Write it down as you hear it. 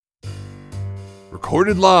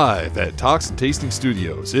Recorded live at Talks and Tasting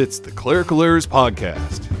Studios, it's the Clerical Errors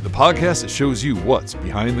Podcast, the podcast that shows you what's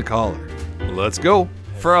behind the collar. Let's go.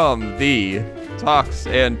 From the Talks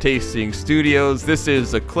and Tasting Studios, this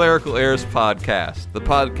is the Clerical Errors Podcast, the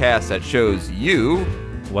podcast that shows you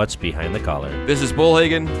what's behind the collar. This is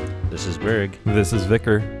Bollhagen. This is Berg. This is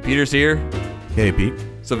Vicar. Peter's here. Hey, Pete.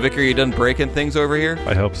 So, Vicar, you done breaking things over here?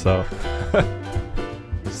 I hope so.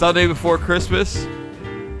 Sunday before Christmas.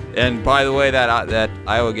 And by the way, that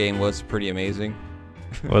Iowa game was pretty amazing.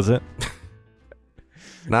 Was it?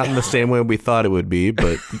 Not in the same way we thought it would be,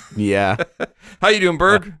 but yeah. How you doing,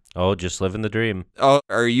 Berg? Oh, just living the dream. Oh,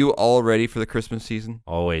 are you all ready for the Christmas season?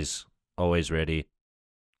 Always ready.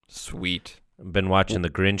 Sweet. Been watching the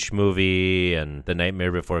Grinch movie and The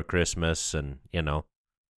Nightmare Before Christmas and,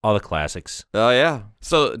 all the classics. Oh, yeah.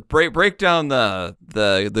 So break down the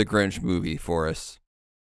Grinch movie for us.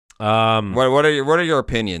 What are your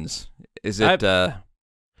opinions? Is it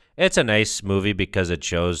It's a nice movie because it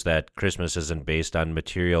shows that Christmas isn't based on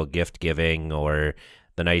material gift giving or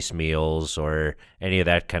the nice meals or any of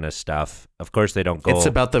that kind of stuff. Of course, they don't go. It's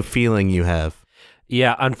about the feeling you have.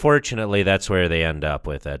 Yeah, unfortunately, that's where they end up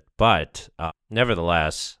with it. But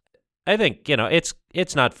nevertheless, I think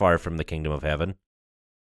it's not far from the kingdom of heaven.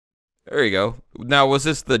 There you go. Now, was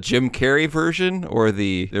this the Jim Carrey version or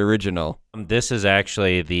the original? This is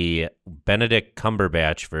actually the Benedict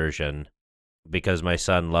Cumberbatch version because my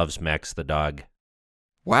son loves Max the dog.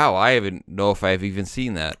 Wow, I even know if I've even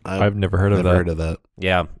seen that. I've never heard of that.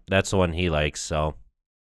 Yeah, that's the one he likes. So,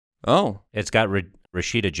 it's got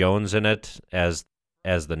Rashida Jones in it as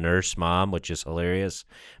the nurse mom, which is hilarious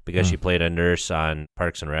because she played a nurse on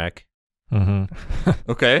Parks and Rec. Mm-hmm.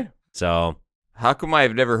 Okay. So, how come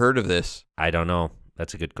I've never heard of this? I don't know.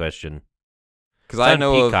 That's a good question. Because I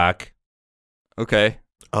know Peacock. Okay.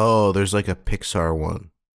 Oh, there's like a Pixar one.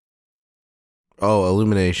 Oh,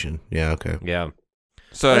 Illumination. Yeah, okay. Yeah.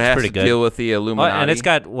 So that's it has pretty to good. deal with the Illuminati. And it's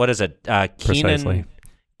got, what is it?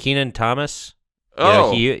 Keenan Thomas.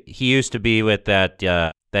 Oh. He used to be with that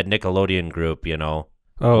Nickelodeon group, Oh,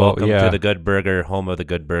 Welcome yeah. to the Good Burger, home of the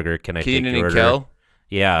Good Burger. Can I Keenan take your and order? Kel?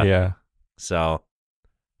 Yeah. Yeah. So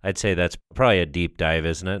I'd say that's probably a deep dive,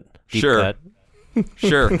 isn't it? Deep Sure. cut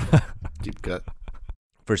Sure. Deep cut.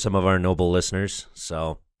 for some of our noble listeners.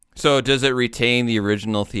 So does it retain the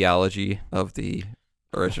original theology of the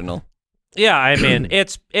original? yeah, I mean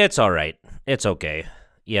it's all right. It's okay.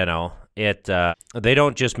 They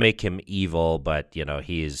don't just make him evil, but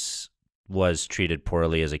was treated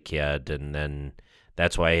poorly as a kid, and then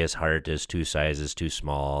that's why his heart is 2 sizes too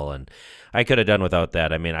small. And I could have done without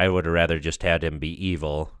that. I mean, I would have rather just had him be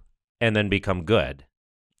evil and then become good.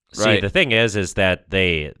 Right. See, the thing is that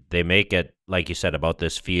they make it, like you said, about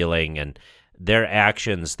this feeling, and their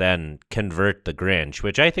actions then convert the Grinch,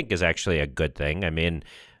 which I think is actually a good thing. I mean,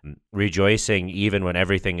 rejoicing even when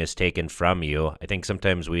everything is taken from you. I think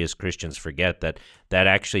sometimes we as Christians forget that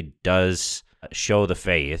actually does show the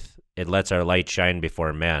faith. It lets our light shine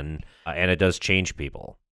before men, and it does change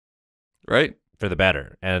people. Right. For the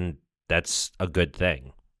better, and that's a good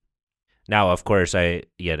thing. Now, of course, I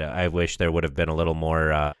wish there would have been a little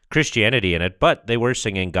more Christianity in it, but they were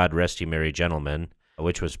singing "God Rest You Merry Gentlemen,"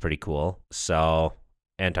 which was pretty cool. So,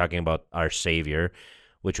 and talking about our Savior,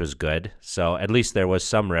 which was good. So at least there was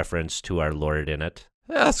some reference to our Lord in it.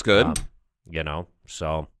 Yeah, that's good.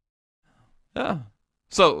 So. Yeah.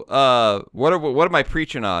 So, what am I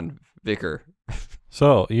preaching on, Vicar?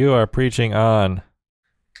 So you are preaching on.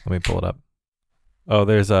 Let me pull it up. Oh,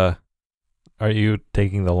 are you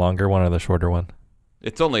taking the longer one or the shorter one?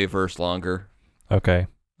 It's only a verse longer. Okay.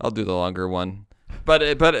 I'll do the longer one.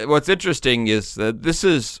 But what's interesting is that this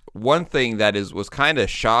is one thing that was kind of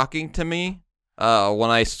shocking to me when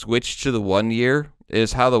I switched to the 1 year,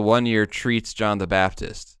 is how the 1 year treats John the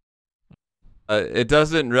Baptist. It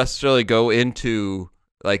doesn't necessarily go into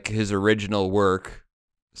like his original work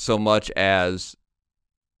so much as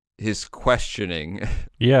his questioning.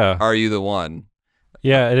 Yeah. Are you the one?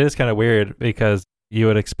 Yeah, it is kind of weird because you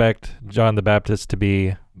would expect John the Baptist to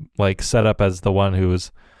be like set up as the one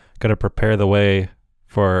who's going to prepare the way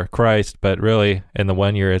for Christ, but really in the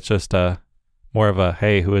 1 year it's just more of a,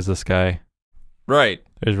 hey, who is this guy? Right.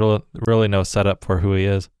 There's really no setup for who he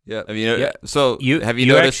is. Yeah. I mean, so have you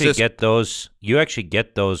you noticed actually this? get those? You actually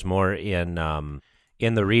get those more in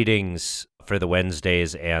the readings for the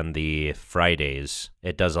Wednesdays and the Fridays.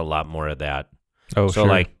 It does a lot more of that. Oh, so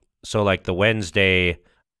sure. So the Wednesday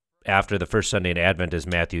after the first Sunday in Advent is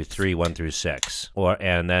Matthew 3, 1 through 6.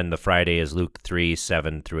 And then the Friday is Luke 3,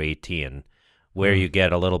 7 through 18, where you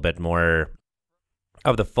get a little bit more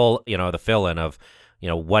of the full, the fill-in of,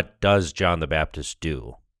 what does John the Baptist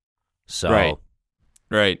do? So, right.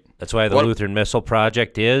 Right. That's why the What- Lutheran Missile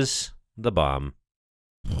Project is the bomb.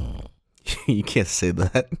 You can't say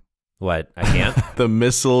that. What? I can't? The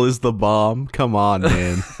missile is the bomb. Come on,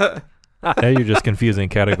 man. Now you're just confusing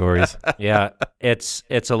categories. Yeah, it's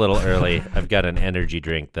a little early. I've got an energy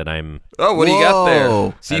drink that I'm... Oh, what do you got there? Whoa.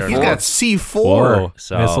 I C4. don't He's know. got C4. Whoa.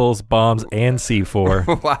 So- Missiles, bombs, and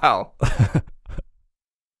C4. Wow.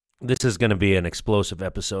 This is going to be an explosive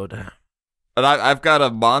episode. And I've got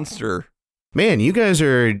a monster. Man, you guys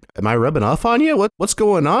are... Am I rubbing off on you? What's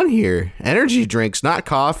going on here? Energy drinks, not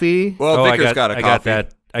coffee. Well, I Vicar's got a I coffee. got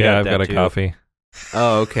that. I've got a too. coffee.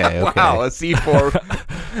 Oh, okay, okay. Wow, a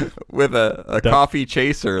C4 with a coffee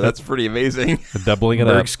chaser. That's pretty amazing. Doubling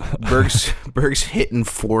it Berg's hitting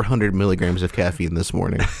 400 milligrams of caffeine this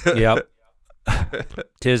morning. Yep.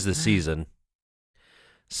 'Tis the season.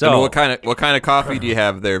 So, So, what kind of coffee do you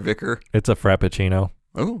have there, Vicar? It's a Frappuccino.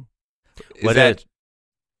 Oh, what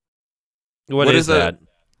what is is that?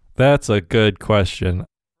 That's a good question.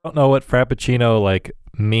 I don't know what Frappuccino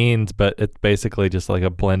means, but it's basically just like a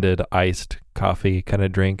blended iced coffee kind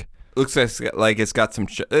of drink. Looks like it's got some.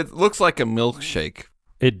 It looks like a milkshake.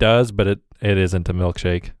 It does, but it isn't a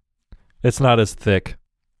milkshake. It's not as thick.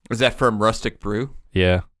 Is that from Rustic Brew?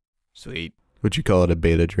 Yeah. Sweet. Would you call it a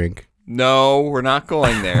beta drink? No, we're not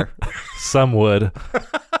going there. Some would.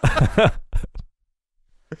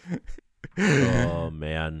 Oh,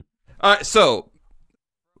 man. So,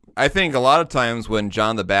 I think a lot of times when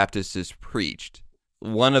John the Baptist is preached,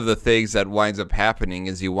 one of the things that winds up happening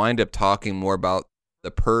is you wind up talking more about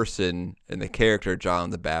the person and the character John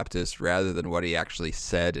the Baptist rather than what he actually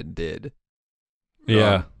said and did.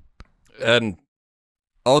 Yeah. And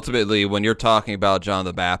ultimately, when you're talking about John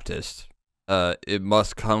the Baptist, it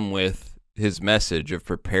must come with his message of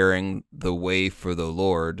preparing the way for the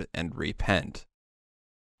Lord and repent.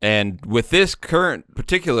 And with this current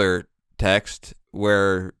particular text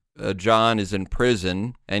where John is in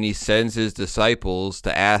prison and he sends his disciples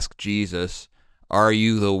to ask Jesus, "Are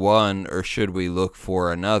you the one, or should we look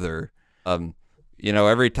for another?"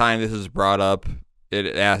 Every time this is brought up,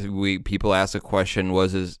 people ask the question,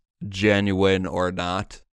 was this genuine or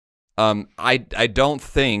not? I don't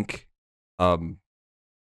think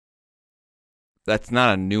that's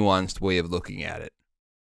not a nuanced way of looking at it,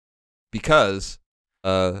 because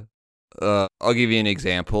I'll give you an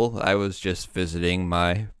example. I was just visiting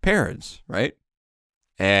my parents, right?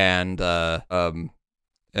 And I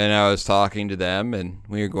was talking to them, and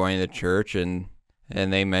we were going to church, and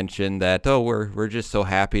they mentioned that, we're just so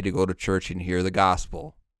happy to go to church and hear the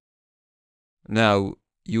gospel. Now,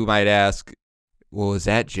 you might ask, well, is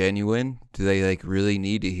that genuine? Do they really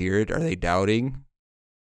need to hear it? Are they doubting?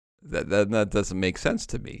 That doesn't make sense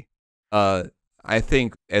to me. I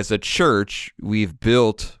think as a church, we've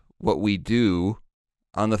built what we do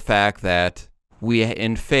on the fact that we,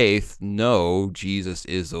 in faith, know Jesus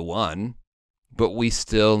is the one, but we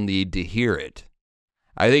still need to hear it.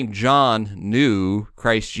 I think John knew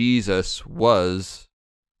Christ Jesus was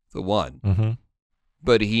the one, Mm-hmm.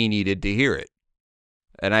 but he needed to hear it.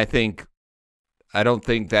 And I don't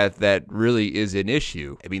think that really is an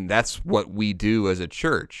issue. I mean, that's what we do as a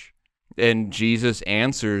church. And Jesus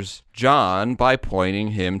answers John by pointing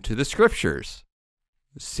him to the scriptures.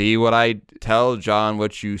 See what I tell John,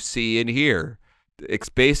 what you see and hear. It's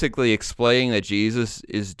basically explaining that Jesus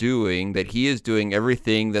is doing, that he is doing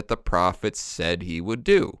everything that the prophets said he would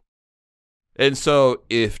do. And so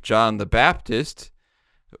if John the Baptist,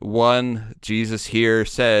 Jesus here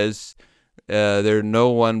says, there's no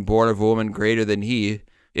one born of a woman greater than he,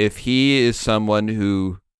 if he is someone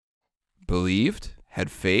who believed,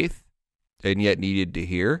 had faith, and yet needed to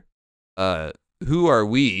hear, who are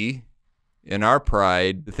we in our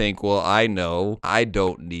pride to think, well, I know I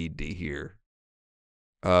don't need to hear?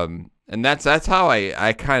 And that's how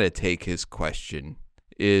I kind of take his question,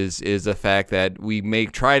 is the fact that we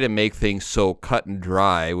try to make things so cut and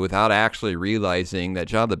dry without actually realizing that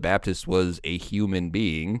John the Baptist was a human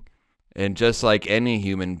being, and just like any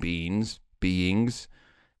human beings,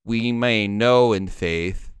 we may know in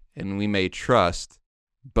faith and we may trust,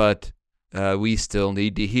 but we still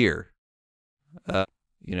need to hear.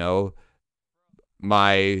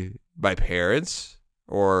 My parents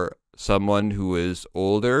or someone who is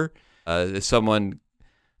older, someone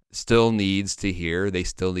still needs to hear. They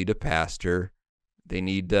still need a pastor. They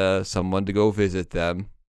need someone to go visit them,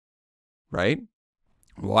 right?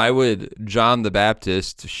 Why would John the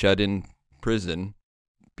Baptist shut in prison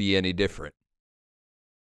be any different?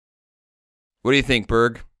 What do you think,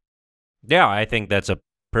 Berg? Yeah, I think that's a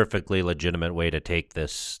perfectly legitimate way to take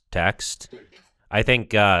this text. I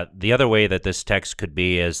think the other way that this text could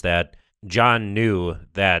be is that John knew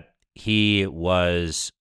that he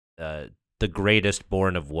was the greatest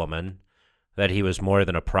born of woman, that he was more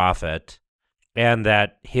than a prophet, and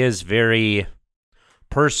that his very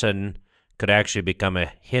person could actually become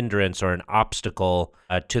a hindrance or an obstacle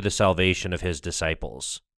to the salvation of his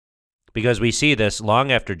disciples. Because we see this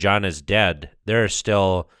long after John is dead, there are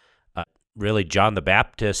still really John the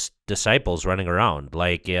Baptist disciples running around,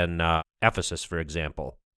 like in Ephesus, for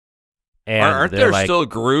example. And Aren't they're there still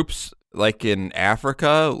groups like in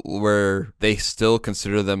Africa where they still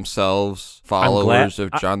consider themselves followers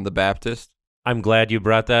of John the Baptist? I'm glad you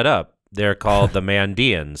brought that up. They're called the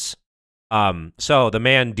Mandeans. So the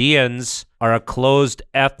Mandeans are a closed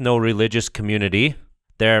ethno-religious community.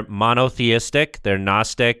 They're monotheistic, they're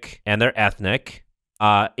Gnostic, and they're ethnic.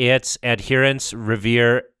 Its adherents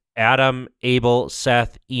revere Adam, Abel,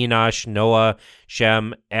 Seth, Enosh, Noah,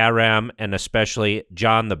 Shem, Aram, and especially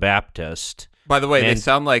John the Baptist. By the way, they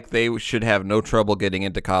sound like they should have no trouble getting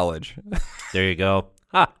into college. There you go.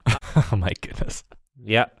 Oh my goodness.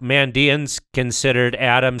 Yeah, Mandeans considered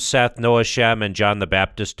Adam, Seth, Noah, Shem, and John the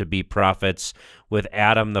Baptist to be prophets, with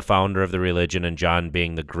Adam the founder of the religion and John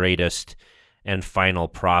being the greatest and final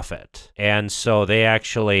prophet. And so they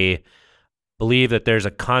actually believe that there's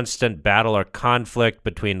a constant battle or conflict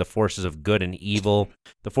between the forces of good and evil.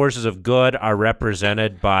 The forces of good are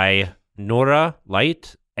represented by Nura,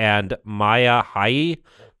 light, and Maya, Hai,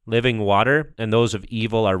 living water, and those of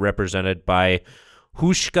evil are represented by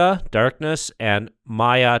Hushka, darkness, and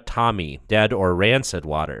Maya Tami, dead or rancid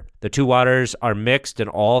water. The two waters are mixed in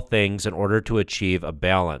all things in order to achieve a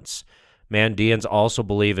balance. Mandeans also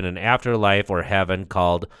believe in an afterlife or heaven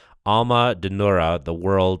called Alma Denura, the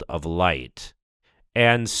world of light.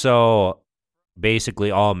 And so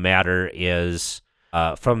basically all matter is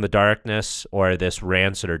from the darkness or this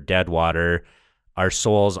rancid or dead water. Our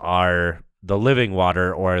souls are the living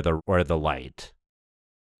water or the light.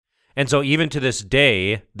 And so even to this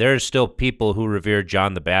day, there's still people who revere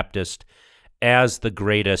John the Baptist as the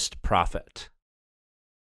greatest prophet.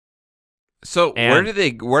 So where did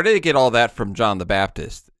they get all that from John the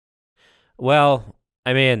Baptist? Well,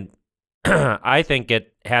 I mean, I think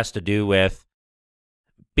it has to do with,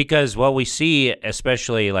 because what we see,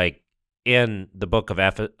 especially like in the book of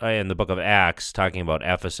Acts, talking about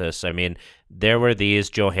Ephesus, I mean, there were these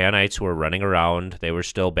Johannites who were running around. They were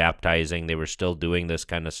still baptizing. They were still doing this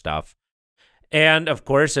kind of stuff. And of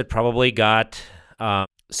course, it probably got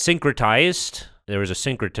syncretized. There was a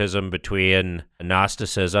syncretism between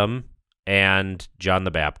Gnosticism and John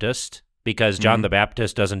the Baptist, because John the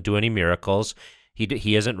Baptist doesn't do any miracles.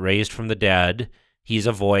 He isn't raised from the dead. He's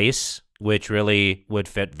a voice, which really would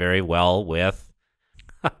fit very well with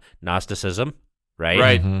Gnosticism, right?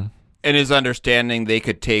 Right. Mm-hmm. In his understanding, they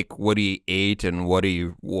could take what he ate and what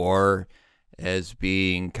he wore as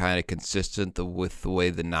being kind of consistent with the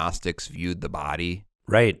way the Gnostics viewed the body.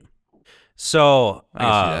 Right. So I can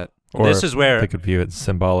see that. Or this is where they could view it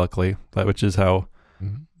symbolically, which is how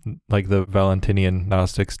like the Valentinian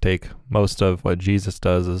Gnostics take most of what Jesus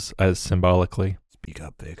does as symbolically. Speak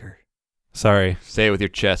up, Baker. Sorry. Say it with your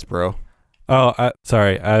chest, bro. Oh,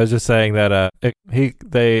 sorry. I was just saying that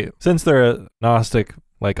since they're a Gnostic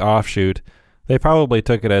like offshoot, they probably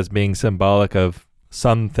took it as being symbolic of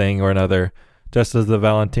something or another, just as the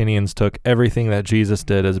Valentinians took everything that Jesus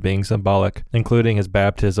did as being symbolic, including his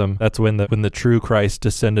baptism. That's when the true Christ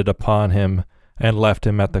descended upon him and left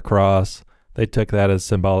him at the cross. They took that as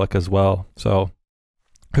symbolic as well. So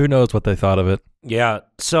who knows what they thought of it? Yeah.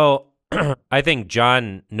 So I think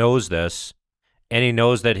John knows this, and he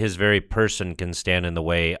knows that his very person can stand in the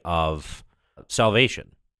way of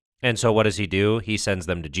salvation. And so what does he do? He sends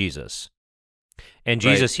them to Jesus. And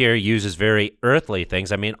Jesus here uses very earthly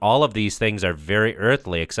things. I mean, all of these things are very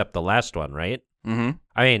earthly except the last one, right? Mm-hmm.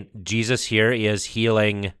 I mean, Jesus here is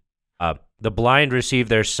healing. The blind receive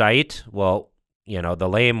their sight. Well, the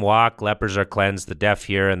lame walk, lepers are cleansed, the deaf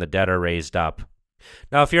hear, and the dead are raised up.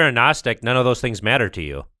 Now, if you're a Gnostic, none of those things matter to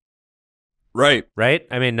you. Right. Right?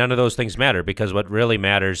 I mean, none of those things matter, because what really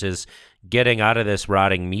matters is getting out of this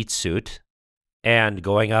rotting meat suit and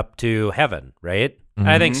going up to heaven, right? Mm-hmm.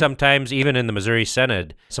 I think sometimes, even in the Missouri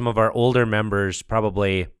Synod, some of our older members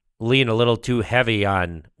probably lean a little too heavy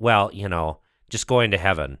on, just going to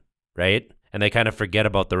heaven, right? And they kind of forget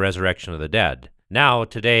about the resurrection of the dead. Now,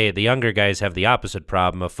 today, the younger guys have the opposite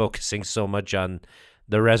problem of focusing so much on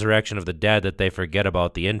the resurrection of the dead that they forget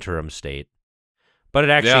about the interim state. But it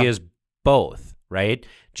actually is both, right?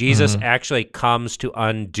 Jesus actually comes to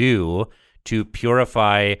undo, to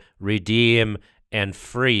purify, redeem, and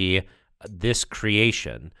free this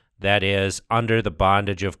creation that is under the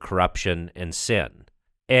bondage of corruption and sin.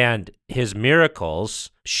 And his miracles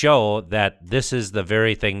show that this is the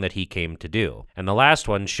very thing that he came to do. And the last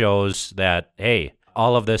one shows that, hey,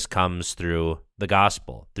 all of this comes through the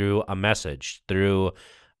gospel, through a message, through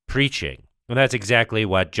preaching. And that's exactly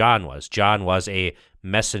what John was. John was a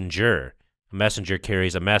messenger. A messenger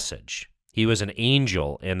carries a message. He was an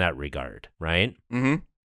angel in that regard, right? Mm-hmm.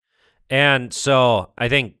 And so I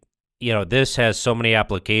think, this has so many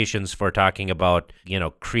applications for talking about,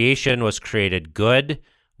 creation was created good.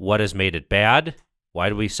 What has made it bad? Why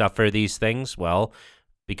do we suffer these things? Well,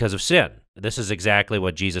 because of sin. This is exactly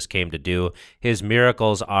what Jesus came to do. His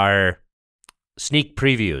miracles are sneak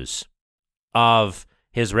previews of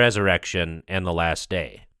his resurrection and the last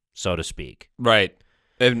day, so to speak. Right.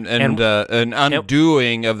 And an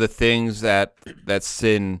undoing of the things that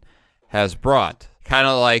sin has brought. Kind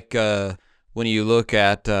of like when you look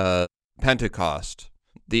at Pentecost,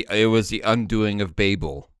 it was the undoing of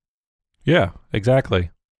Babel. Yeah, exactly.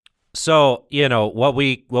 So, what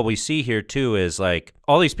we see here too is like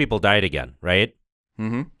all these people died again, right?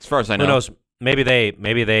 Mm-hmm. As far as I know. Who knows? Maybe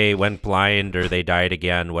they went blind or they died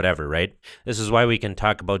again, whatever, right? This is why we can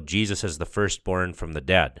talk about Jesus as the firstborn from the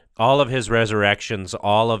dead. All of his resurrections,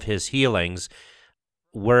 all of his healings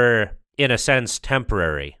were, in a sense,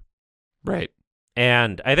 temporary. Right.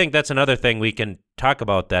 And I think that's another thing we can talk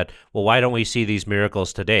about that, well, why don't we see these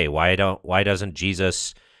miracles today? Why doesn't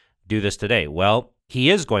Jesus do this today? Well,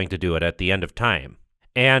 he is going to do it at the end of time.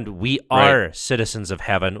 And we are citizens of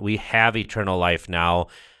heaven. We have eternal life now.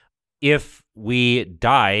 If we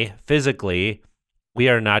die physically, we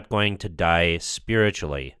are not going to die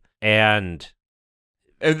spiritually. And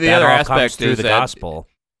the other aspect through is the gospel.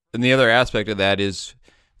 And the other aspect of that is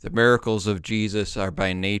the miracles of Jesus are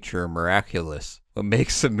by nature miraculous. What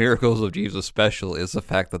makes the miracles of Jesus special is the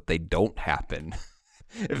fact that they don't happen.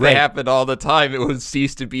 If they happened all the time, it would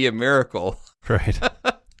cease to be a miracle. Right.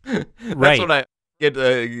 That's what I get.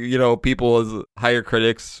 People as higher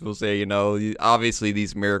critics will say, obviously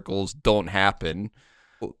these miracles don't happen.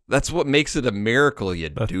 That's what makes it a miracle, you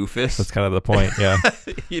doofus. That's kind of the point, yeah.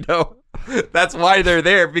 That's why they're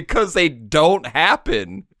there, because they don't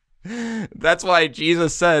happen. That's why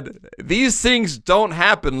Jesus said, these things don't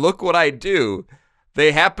happen. Look what I do.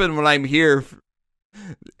 They happen when I'm here,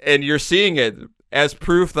 and you're seeing it as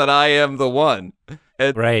proof that I am the one.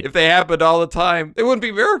 And if they happened all the time, they wouldn't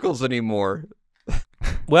be miracles anymore.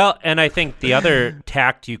 Well, and I think the other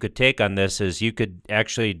tact you could take on this is you could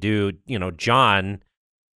actually do, John,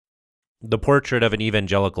 the portrait of an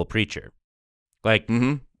evangelical preacher. Like,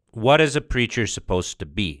 what is a preacher supposed to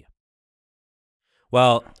be?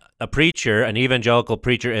 Well, a preacher, an evangelical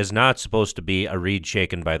preacher, is not supposed to be a reed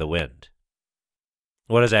shaken by the wind.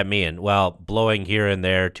 What does that mean? Well, blowing here and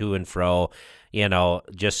there, to and fro,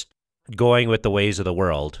 just going with the ways of the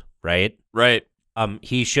world, right? Right.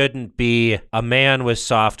 He shouldn't be a man with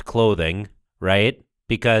soft clothing, right?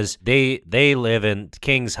 Because they live in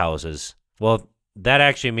king's houses. Well, that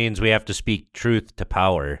actually means we have to speak truth to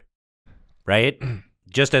power, right?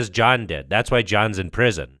 Just as John did. That's why John's in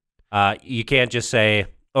prison. You can't just say,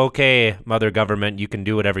 okay, mother government, you can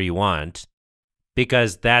do whatever you want,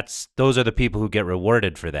 because those are the people who get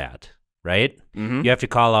rewarded for that, right? Mm-hmm. You have to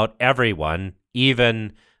call out everyone,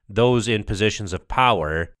 even those in positions of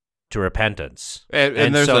power, to repentance.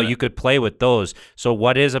 And so you could play with those. So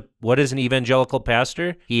what is an evangelical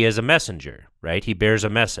pastor? He is a messenger, right? He bears a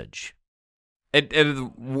message.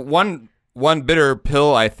 And one bitter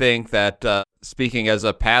pill, I think, that speaking as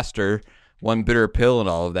a pastor, one bitter pill in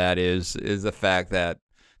all of that is the fact that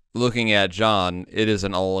looking at John, it is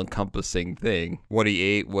an all-encompassing thing. What he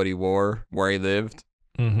ate, what he wore, where he lived.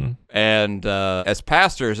 Mm-hmm. And as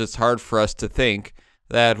pastors, it's hard for us to think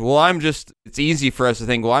that, it's easy for us to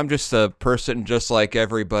think, I'm just a person just like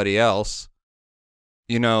everybody else.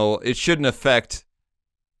 It shouldn't affect,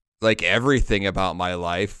 everything about my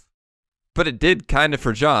life. But it did kind of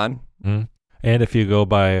for John. Mm. And if you go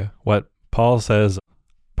by what Paul says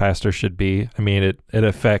pastor should be, it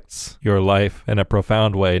affects your life in a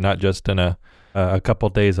profound way, not just in a couple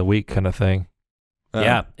days a week kind of thing.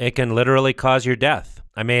 Yeah, it can literally cause your death.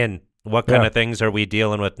 What kind of things are we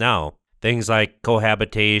dealing with now? Things like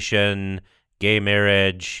cohabitation, gay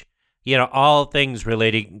marriage, all things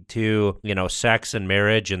relating to, sex and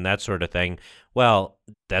marriage and that sort of thing. Well,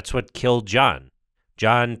 that's what killed John.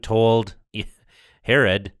 John told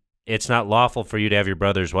Herod, it's not lawful for you to have your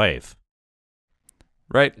brother's wife.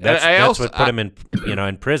 Right. That's what put him in,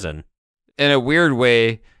 in prison. In a weird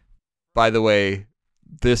way, by the way,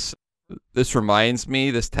 this reminds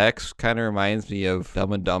me, this text kind of reminds me of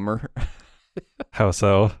Dumb and Dumber. How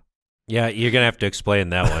so? Yeah, you're going to have to explain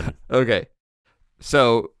that one. Okay.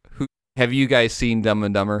 So, Have you guys seen Dumb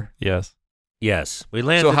and Dumber? Yes. Yes, we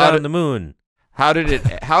landed on the moon. How did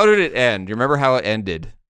it end? You remember how it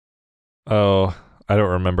ended? Oh, I don't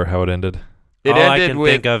remember how it ended. All I can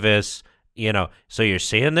think of is, so you're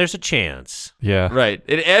saying there's a chance. Yeah. Right.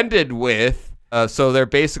 It ended with, so they're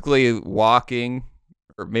basically walking,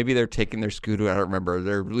 or maybe they're taking their scooter, I don't remember.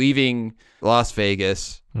 They're leaving Las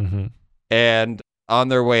Vegas, and on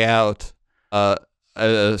their way out,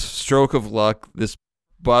 a stroke of luck, this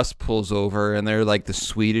bus pulls over, and they're like the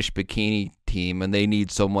Swedish bikini team, and they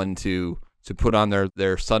need someone to put on their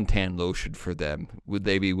suntan lotion for them. Would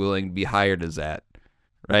they be willing to be hired as that?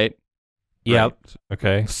 Right? Yep. Right.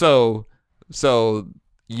 Okay. So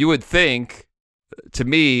you would think, to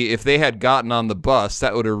me, if they had gotten on the bus,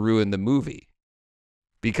 that would have ruined the movie.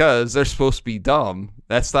 Because they're supposed to be dumb.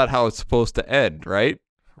 That's not how it's supposed to end, right?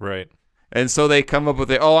 Right. And so they come up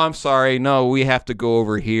with I'm sorry, no, we have to go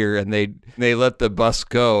over here. And they let the bus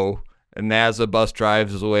go. And as the bus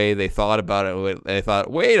drives away, they thought about it. They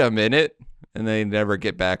thought, wait a minute. And they never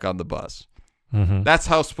get back on the bus. That's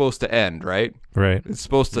how it's supposed to end, right? Right. It's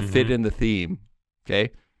supposed to fit in the theme.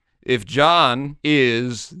 Okay. If John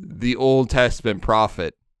is the Old Testament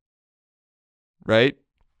prophet, right?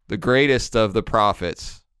 The greatest of the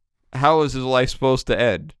prophets, how is his life supposed to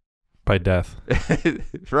end? By death.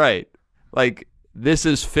 Right. Like, this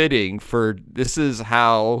is fitting this is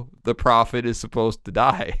how the prophet is supposed to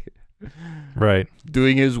die. Right.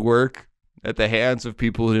 Doing his work at the hands of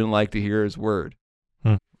people who didn't like to hear his word.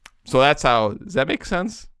 So that's how, does that make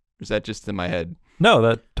sense? Or is that just in my head? No,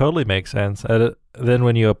 that totally makes sense. Then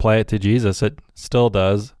when you apply it to Jesus, it still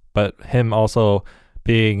does. But him also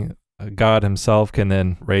being God himself can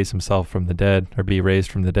then raise himself from the dead, or be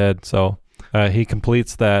raised from the dead. So he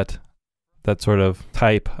completes that sort of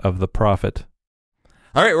type of the prophet.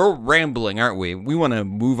 All right, we're rambling, aren't we? We want to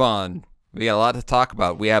move on. We got a lot to talk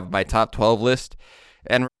about. We have my top 12 list,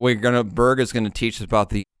 and Berg is going to teach us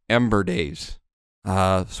about the Ember days,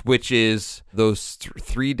 which is those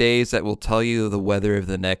 3 days that will tell you the weather of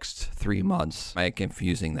the next 3 months. Am I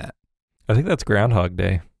confusing that? I think that's Groundhog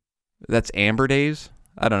Day. That's Amber days?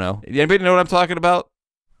 I don't know. Anybody know what I'm talking about?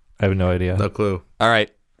 I have no idea. No clue. All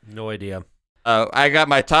right. No idea. I got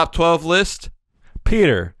my top 12 list.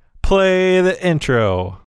 Peter, play the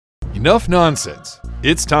intro. Enough nonsense.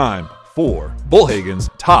 It's time for Bollhagen's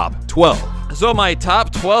Top 12. So my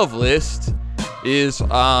top 12 list is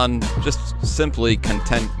on just simply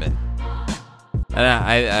contentment. And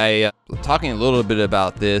I talking a little bit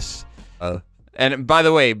about this. And by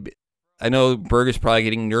the way, I know Berg is probably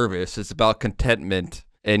getting nervous. It's about contentment,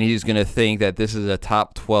 and he's going to think that this is a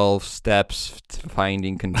top 12 steps to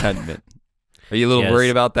finding contentment. Are you a little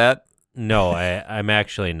worried about that? No, I'm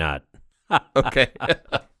actually not. Okay.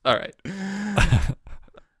 All right.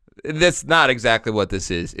 That's not exactly what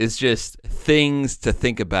this is. It's just things to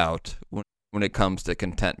think about when it comes to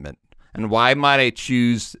contentment. And why might I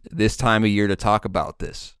choose this time of year to talk about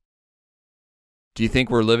this? Do you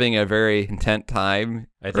think we're living a very content time?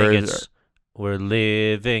 I think we're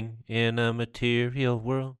living in a material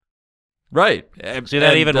world. Right. See,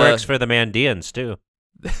 that even works for the Mandeans, too.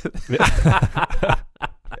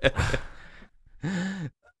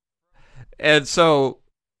 And so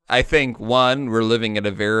I think, one, we're living at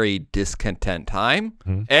a very discontent time.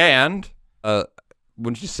 And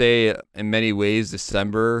wouldn't you say, in many ways,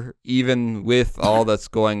 December, even with all that's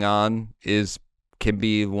going on, can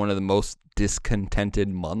be one of the most discontented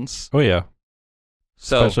months? Oh, yeah.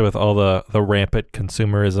 So, especially with all the rampant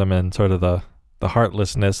consumerism and sort of the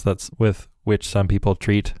heartlessness that's with which some people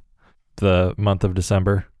treat the month of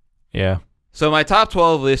December. Yeah. So my top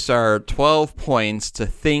 12 lists are 12 points to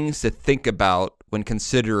things to think about when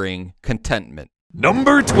considering contentment.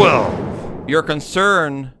 Number 12. Your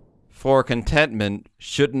concern for contentment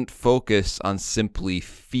shouldn't focus on simply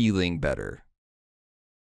feeling better.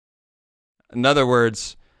 In other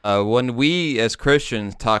words, when we as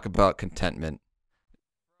Christians talk about contentment,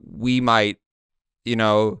 we might,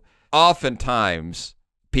 oftentimes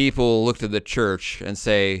people look to the church and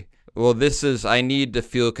say, well, I need to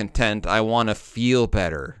feel content. I want to feel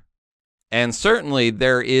better. And certainly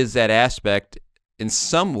there is that aspect in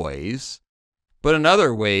some ways, but in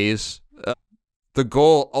other ways, the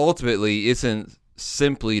goal ultimately isn't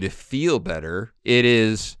simply to feel better. It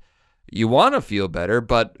is, you want to feel better,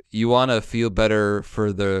 but you want to feel better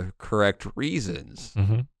for the correct reasons.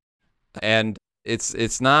 And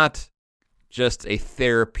it's not just a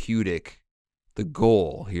therapeutic, the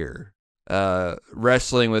goal here.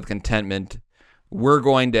 Wrestling with contentment, we're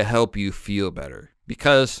going to help you feel better,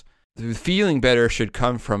 because the feeling better should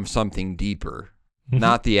come from something deeper,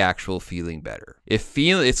 not the actual feeling better.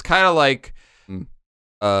 It's kind of like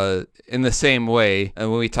in the same way,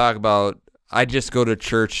 and when we talk about, I just go to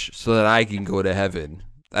church so that I can go to heaven,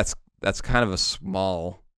 that's kind of a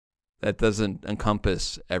small, that doesn't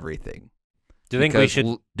encompass everything. Do you think we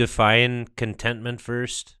should define contentment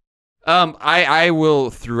first? I will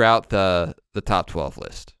throughout the top 12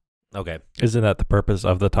 list. Okay. Isn't that the purpose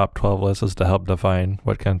of the top 12 list, is to help define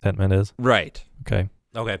what contentment is? Right. Okay.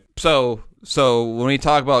 So when we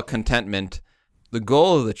talk about contentment, the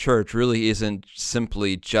goal of the church really isn't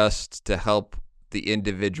simply just to help the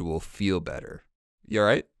individual feel better. You all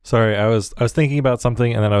right? Sorry, I was thinking about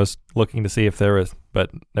something, and then I was looking to see if there was, but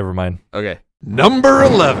never mind. Okay. Number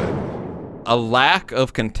 11. A lack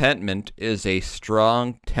of contentment is a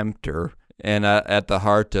strong tempter and at the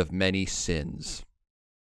heart of many sins.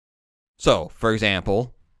 So, for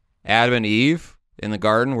example, Adam and Eve in the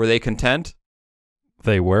garden, were they content?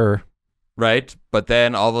 They were. Right? But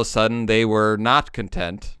then all of a sudden they were not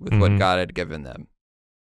content with what God had given them.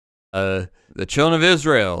 The children of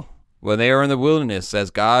Israel, when they were in the wilderness, as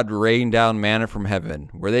God rained down manna from heaven,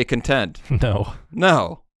 were they content? No.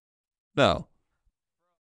 No.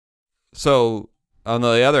 So, on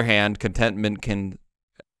the other hand, contentment if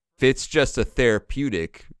it's just a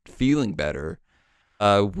therapeutic feeling better,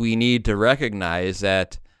 we need to recognize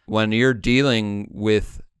that when you're dealing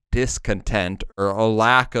with discontent or a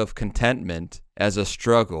lack of contentment as a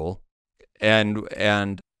struggle,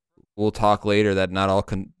 and we'll talk later that not all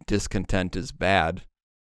discontent is bad,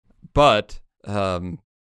 but to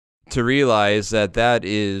realize that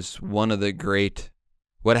is one of the great,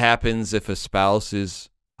 what happens if a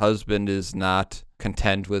husband is not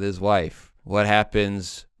content with his wife? What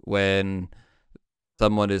happens when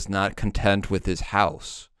someone is not content with his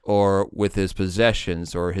house or with his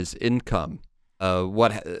possessions or his income?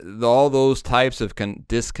 All those types of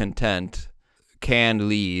discontent can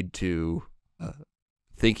lead to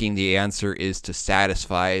thinking the answer is to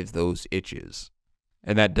satisfy those itches,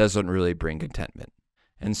 and that doesn't really bring contentment.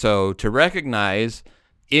 And so to recognize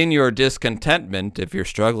in your discontentment, if you're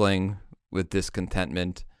struggling with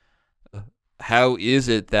discontentment, how is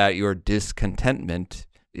it that your discontentment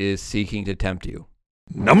is seeking to tempt you?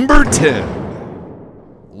 Number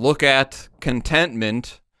 10. Look at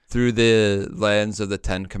contentment through the lens of the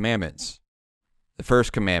 10 commandments. The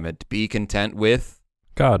first commandment, be content with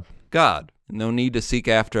God. No need to seek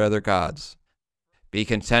after other gods. Be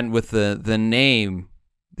content with the name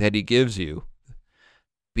that he gives you.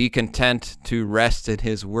 Be content to rest in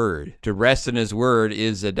his word. To rest in his word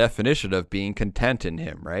is a definition of being content in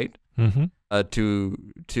him, right? Mm-hmm.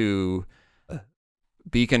 To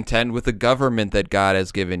be content with the government that God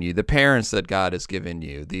has given you, the parents that God has given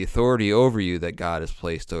you, the authority over you that God has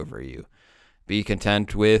placed over you. Be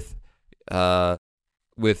content with the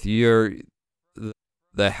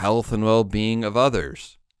health and well-being of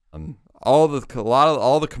others. All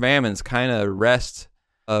the commandments kind of rest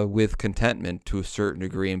with contentment to a certain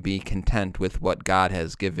degree, and be content with what God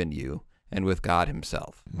has given you and with God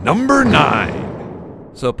himself. Number 9.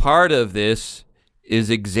 So part of this is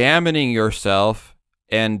examining yourself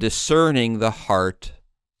and discerning the heart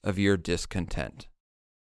of your discontent.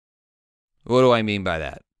 What do I mean by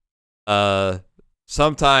that?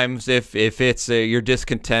 Sometimes if it's you're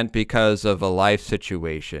discontent because of a life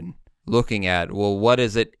situation, looking at, well, what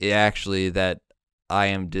is it actually that I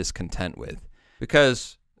am discontent with?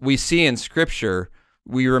 Because we see in Scripture,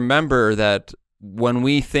 we remember that when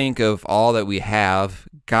we think of all that we have,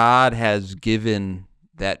 God has given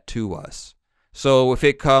that to us. So if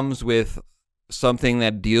it comes with something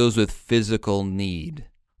that deals with physical need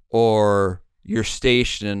or your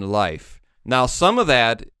station in life, now some of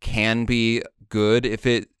that can be good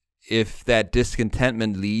if that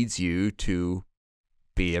discontentment leads you to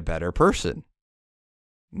be a better person.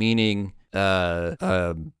 Meaning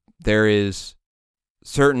there is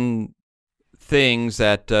certain things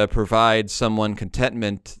that provide someone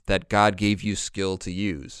contentment that God gave you skill to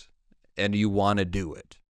use, and you want to do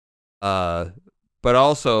it. But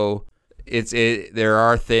also, there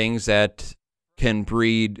are things that can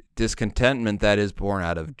breed discontentment that is born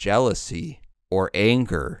out of jealousy or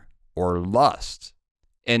anger or lust.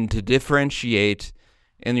 And to differentiate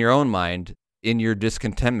in your own mind, in your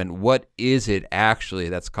discontentment, what is it actually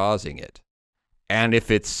that's causing it? And if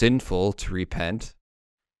it's sinful, to repent.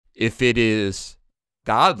 If it is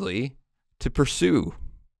godly, to pursue.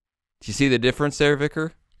 Do you see the difference there,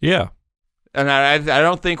 Vicar? Yeah. And I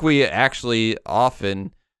don't think we actually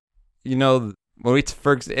often, when the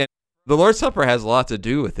Lord's Supper has a lot to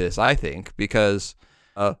do with this, I think, because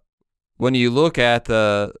when you look at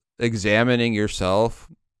examining yourself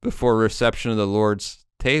before reception of the Lord's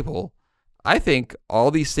table, I think all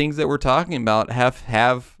these things that we're talking about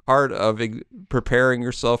have part of preparing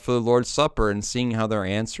yourself for the Lord's Supper and seeing how they're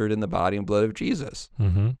answered in the body and blood of Jesus.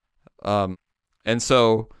 Mm-hmm. And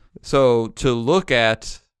so to look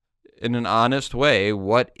at in an honest way,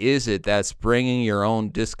 what is it that's bringing your own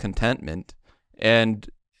discontentment, and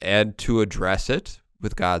to address it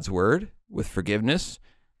with God's word, with forgiveness,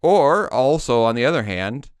 or also on the other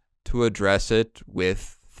hand, to address it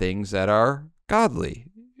with things that are godly.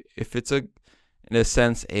 If it's in a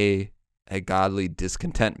sense, a godly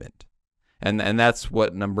discontentment. And that's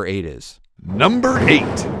what number 8 is. Number 8.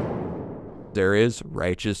 There is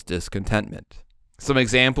righteous discontentment. Some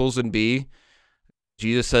examples would be,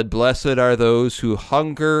 Jesus said, "Blessed are those who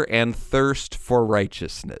hunger and thirst for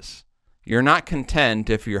righteousness." You're not content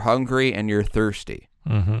if you're hungry and you're thirsty.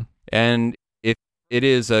 Mm-hmm. And it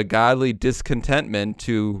is a godly discontentment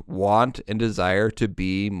to want and desire to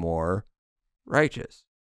be more righteous.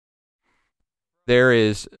 There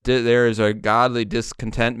is a godly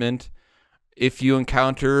discontentment if you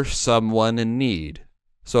encounter someone in need.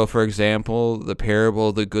 So, for example, the parable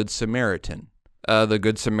of the Good Samaritan. The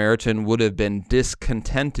Good Samaritan would have been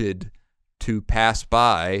discontented to pass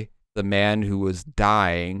by the man who was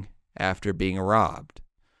dying after being robbed.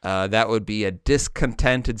 That would be a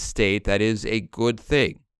discontented state. That is a good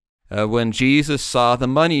thing. When Jesus saw the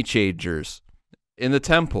money changers in the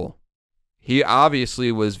temple, he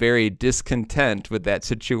obviously was very discontent with that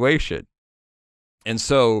situation. And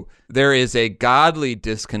so there is a godly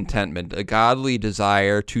discontentment, a godly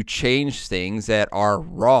desire to change things that are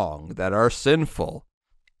wrong, that are sinful.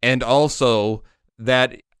 And also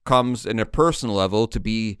that comes in a personal level to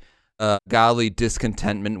be a godly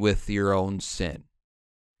discontentment with your own sin.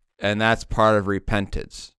 And that's part of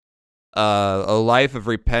repentance. A life of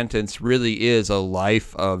repentance really is a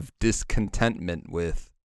life of discontentment with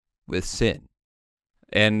sin.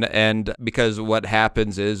 And because what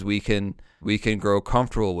happens is we can grow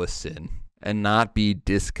comfortable with sin and not be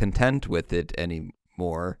discontent with it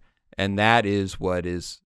anymore, and that is what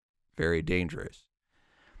is very dangerous.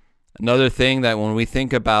 Another thing that when we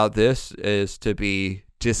think about this is to be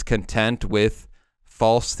discontent with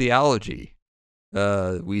false theology.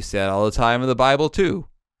 We say it all the time in the Bible too.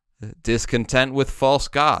 Discontent with false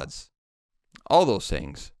gods. All those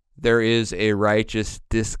things. There is a righteous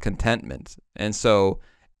discontentment. And so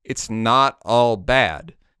it's not all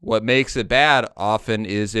bad. What makes it bad often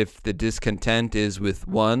is if the discontent is with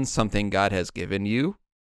something God has given you,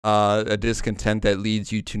 a discontent that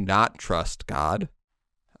leads you to not trust God,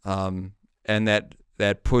 and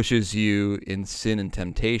that pushes you in sin and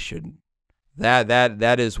temptation.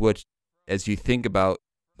 That is what, as you think about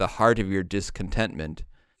the heart of your discontentment,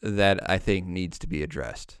 that I think needs to be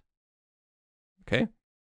addressed. Okay?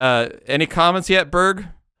 Any comments yet, Berg?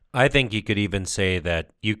 I think you could even say that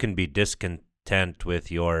you can be discontent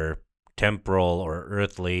with your temporal or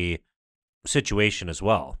earthly situation as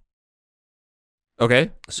well.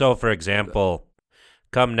 Okay. So, for example,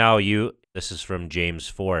 come now this is from James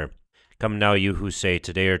 4, "Come now you who say,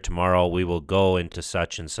 today or tomorrow we will go into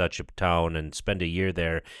such and such a town and spend a year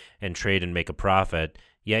there and trade and make a profit.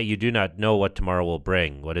 Yet you do not know what tomorrow will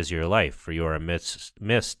bring. What is your life? For you are a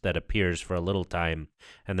mist that appears for a little time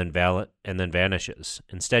and then vanishes.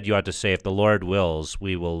 Instead, you ought to say, if the Lord wills,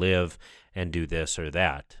 we will live and do this or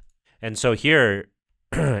that." And so here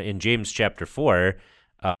in James chapter 4,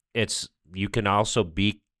 you can also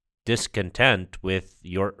be discontent with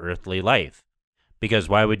your earthly life. Because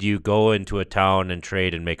why would you go into a town and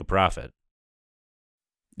trade and make a profit?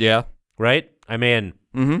 Yeah. Right? I mean,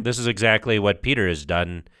 Mm-hmm. this is exactly what Peter has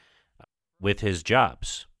done with his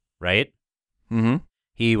jobs, right? Mm-hmm.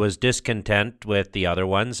 He was discontent with the other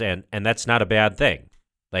ones, and that's not a bad thing.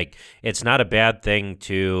 Like, it's not a bad thing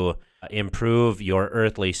to improve your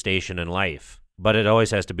earthly station in life, but it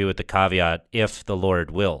always has to be with the caveat, if the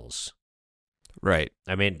Lord wills. Right.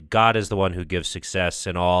 I mean, God is the one who gives success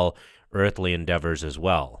in all earthly endeavors as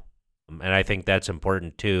well. And I think that's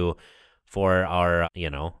important too for our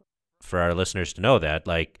listeners to know that,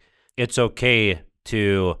 like, it's okay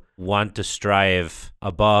to want to strive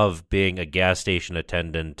above being a gas station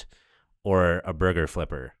attendant or a burger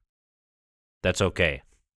flipper. That's okay.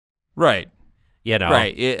 Right.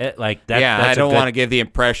 Right. Like that. Yeah, that's I don't want to give the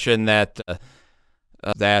impression that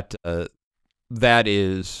that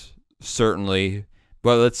is certainly.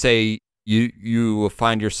 Well, let's say you will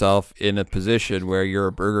find yourself in a position where you're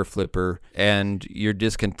a burger flipper and you're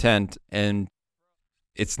discontent, and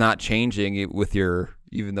it's not changing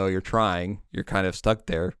even though you're trying, you're kind of stuck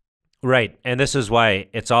there. Right. And this is why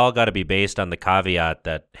it's all got to be based on the caveat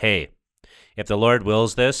that, hey, if the Lord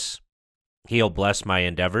wills this, he'll bless my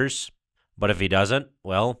endeavors. But if he doesn't,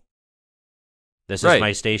 well, This Right. is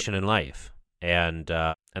my station in life, and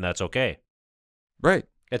that's okay. Right.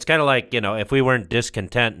 It's kind of like, if we weren't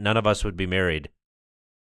discontent, none of us would be married,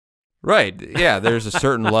 Right. Yeah, there's a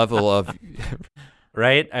certain level of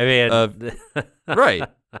right? I mean, right.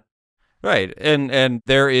 Right. And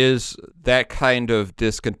there is that kind of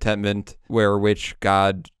discontentment which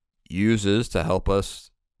God uses to help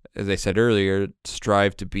us, as I said earlier,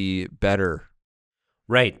 strive to be better.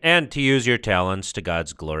 Right, and to use your talents to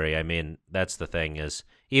God's glory. I mean, that's the thing, is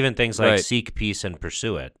even things like Right. seek peace and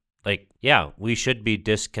pursue it. Like, yeah, we should be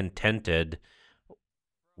discontented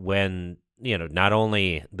when, not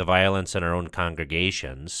only the violence in our own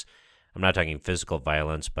congregations. I'm not talking physical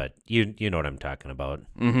violence, but you know what I'm talking about.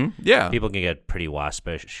 Mm-hmm. Yeah. People can get pretty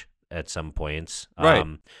waspish at some points. Right.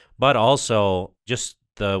 But also just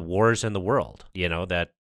the wars in the world, that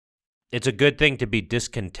it's a good thing to be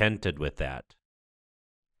discontented with that.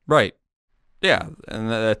 Right. Yeah. And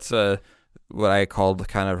that's what I called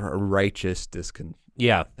kind of a righteous discontentment.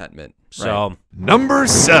 Yeah. So, Right. Number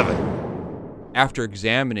 7. After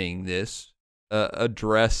examining this,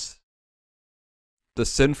 address the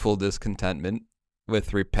sinful discontentment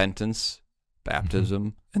with repentance,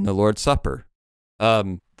 baptism, and the Lord's Supper.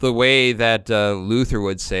 The way that Luther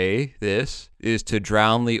would say this is to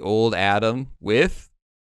drown the old Adam with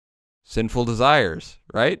sinful desires,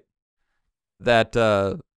 right? That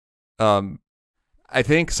I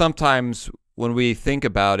think sometimes when we think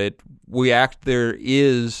about it, there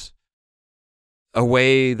is a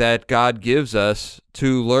way that God gives us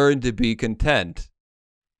to learn to be content.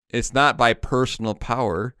 It's not by personal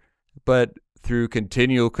power, but through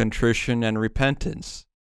continual contrition and repentance.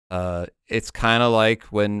 It's kind of like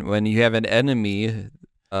when you have an enemy,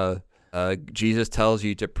 Jesus tells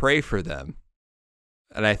you to pray for them.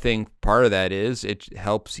 And I think part of that is it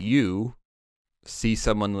helps you see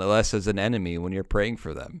someone less as an enemy when you're praying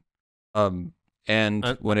for them.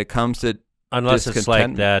 And when it comes to unless it's like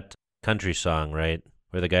discontentment- that country song, right?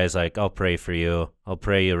 Where the guy's like, I'll pray for you. I'll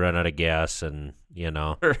pray you run out of gas, and,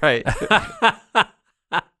 Right.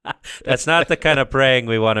 That's not the kind of praying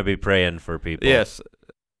we want to be praying for people. Yes.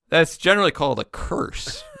 That's generally called a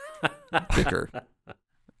curse. Kicker.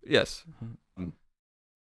 Yes.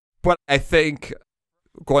 But I think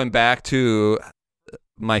going back to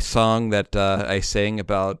my song that I sang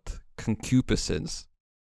about concupiscence.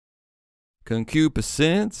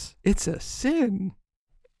 Concupiscence, it's a sin.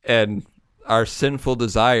 And our sinful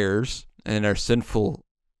desires and our sinful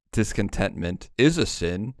discontentment is a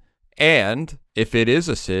sin. And if it is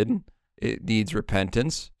a sin, it needs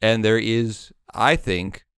repentance. And there is, I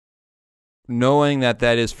think, knowing that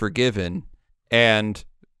is forgiven and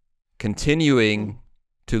continuing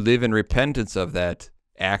to live in repentance of that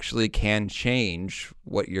actually can change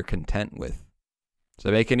what you're content with. Does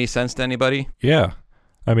that make any sense to anybody? Yeah.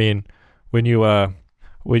 I mean, when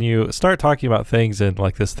you start talking about things in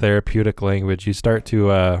like this therapeutic language, you start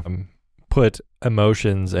to put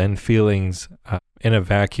emotions and feelings in a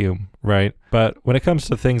vacuum, right? But when it comes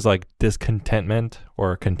to things like discontentment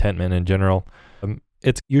or contentment in general,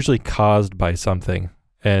 it's usually caused by something.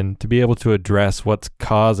 And to be able to address what's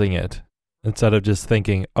causing it, instead of just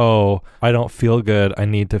thinking, oh, I don't feel good, I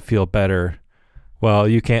need to feel better. Well,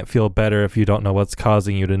 you can't feel better if you don't know what's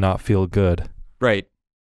causing you to not feel good. Right.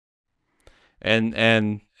 And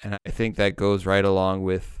I think that goes right along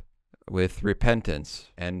with repentance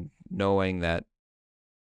and knowing that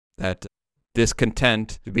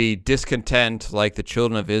discontent, to be discontent like the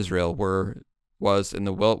children of Israel was in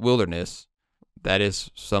the wilderness, that is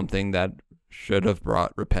something that should have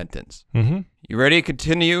brought repentance. Mm-hmm. You ready to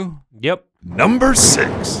continue? Yep. Number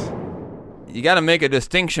 6. You got to make a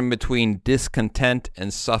distinction between discontent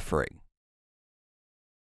and suffering.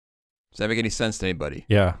 Does that make any sense to anybody?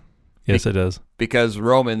 Yeah. Yes, it does. Because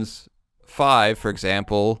Romans 5, for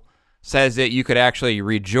example, says that you could actually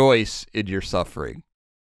rejoice in your suffering.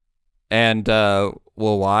 And,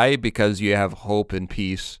 why? Because you have hope and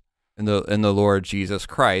peace in the Lord Jesus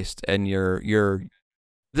Christ. And your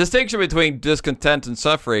distinction between discontent and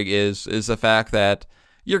suffering is the fact that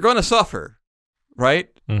you're going to suffer, right?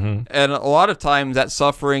 Mm-hmm. And a lot of times that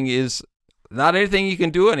suffering is not anything you can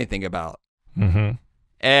do anything about. Mm-hmm.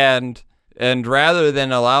 And rather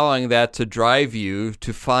than allowing that to drive you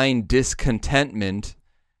to find discontentment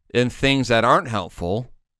in things that aren't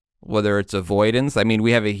helpful, whether it's avoidance, I mean,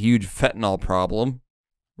 we have a huge fentanyl problem,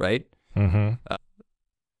 right? Mm-hmm.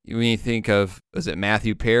 When you think of, was it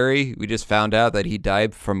Matthew Perry? We just found out that he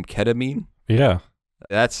died from ketamine. Yeah.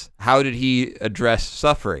 How did he address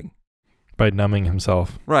suffering? By numbing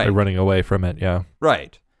himself. Right. By running away from it, yeah.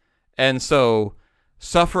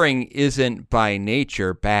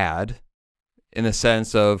 in the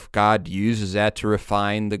sense of God uses that to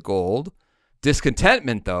refine the gold.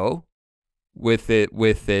 Discontentment, though, with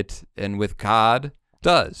it and with God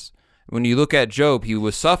does. When you look at Job, he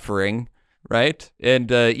was suffering, right?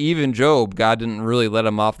 And even Job, God didn't really let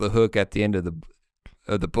him off the hook at the end of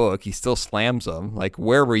the book. He still slams him. Like,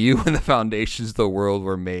 where were you when the foundations of the world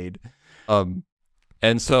were made?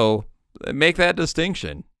 And so make that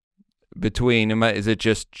distinction between, is it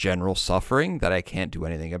just general suffering that I can't do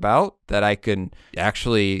anything about, that I can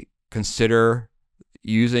actually consider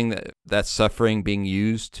using that suffering being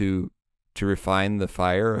used to refine the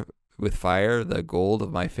fire, the gold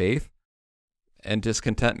of my faith, and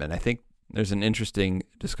discontentment. I think there's an interesting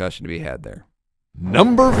discussion to be had there.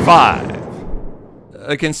 Number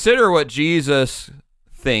 5. Consider what Jesus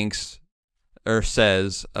thinks or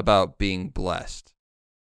says about being blessed.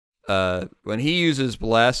 When he uses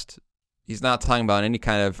blessed, he's not talking about any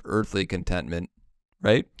kind of earthly contentment,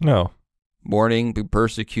 right? No. Mourning, being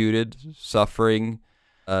persecuted, suffering,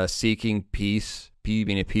 seeking peace,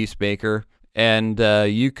 being a peacemaker. And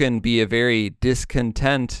you can be a very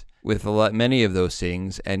discontent with many of those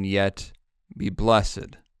things and yet be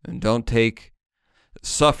blessed. And don't take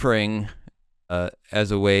suffering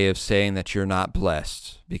as a way of saying that you're not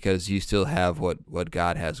blessed, because you still have what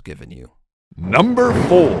God has given you. Number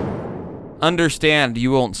 4. Understand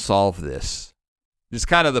you won't solve this. It's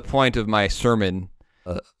kind of the point of my sermon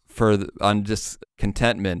on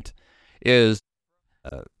discontentment is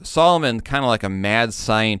Solomon, kind of like a mad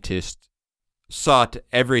scientist, sought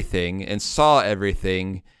everything and saw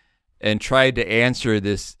everything and tried to answer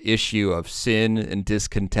this issue of sin and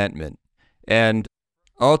discontentment. And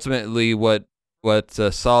ultimately what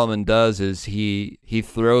Solomon does is he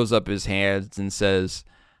throws up his hands and says,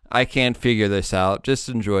 I can't figure this out. Just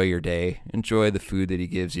enjoy your day. Enjoy the food that he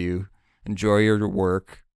gives you. Enjoy your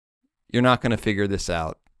work. You're not going to figure this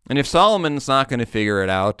out. And if Solomon's not going to figure it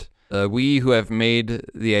out, we who have made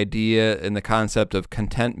the idea and the concept of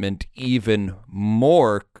contentment even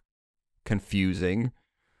more confusing,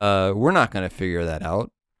 we're not going to figure that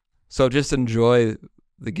out. So just enjoy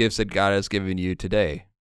the gifts that God has given you today.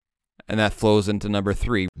 And that flows into number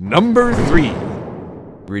 3. Number 3.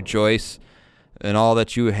 Rejoice in all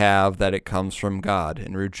that you have, that it comes from God,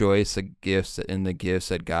 and rejoice in the gifts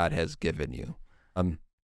that God has given you.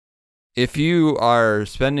 If you are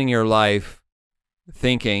spending your life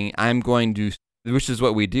thinking, which is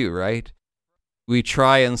what we do, right? We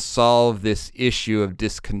try and solve this issue of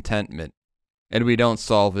discontentment, and we don't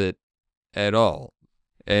solve it at all.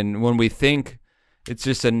 And when we think, it's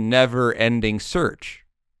just a never-ending search,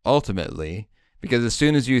 ultimately, because as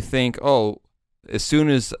soon as you think, as soon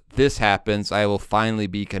as this happens, I will finally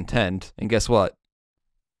be content. And guess what?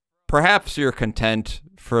 Perhaps you're content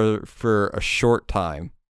for a short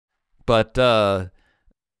time, but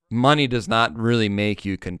money does not really make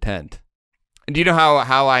you content. And do you know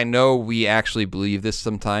how I know we actually believe this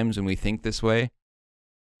sometimes when we think this way?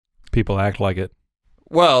 People act like it.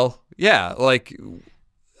 Well, yeah, like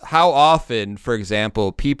how often, for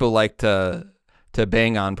example, people like to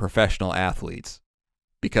bang on professional athletes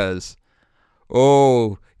because,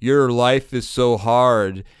 your life is so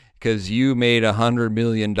hard because you made $100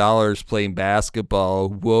 million playing basketball.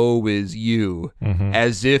 Woe is you. Mm-hmm.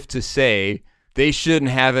 As if to say they shouldn't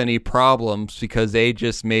have any problems because they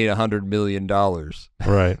just made $100 million.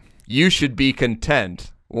 Right. You should be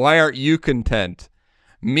content. Why aren't you content?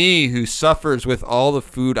 Me, who suffers with all the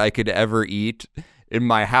food I could ever eat in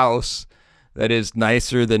my house that is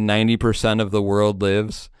nicer than 90% of the world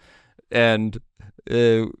lives, and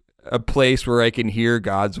a place where I can hear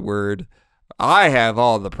God's word. I have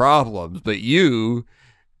all the problems, but you,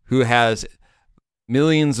 who has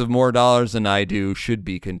millions of more dollars than I do, should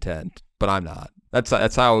be content. But I'm not.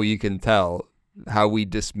 That's how you can tell how we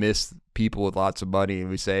dismiss people with lots of money,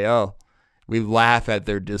 and we say, we laugh at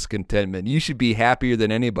their discontentment. You should be happier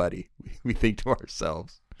than anybody. We think to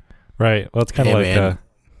ourselves. Right. Well, it's kind of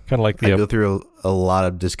like I go through a lot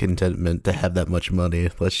of discontentment to have that much money.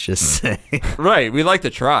 Let's just say. Right. We like to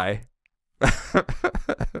try.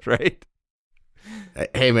 Right.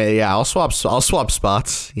 Hey man, yeah, I'll swap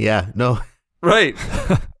spots. Yeah, no. Right.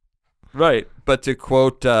 Right. But to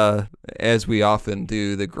quote, as we often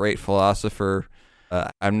do, the great philosopher,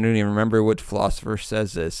 I don't even remember what philosopher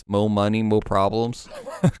says this: "Mo money, mo problems,"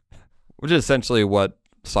 which is essentially what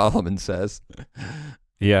Solomon says.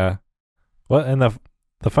 Yeah. Well, and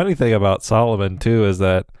the funny thing about Solomon too is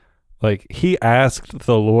that, like, he asked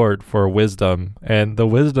the Lord for wisdom, and the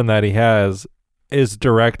wisdom that he has is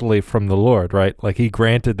directly from the Lord, right? Like, he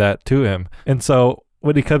granted that to him. And so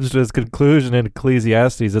when he comes to his conclusion in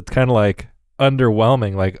Ecclesiastes, it's kind of like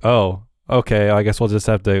underwhelming, like, oh, okay, I guess we'll just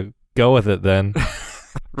have to go with it then.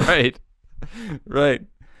 Right. Right.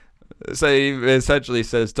 So he essentially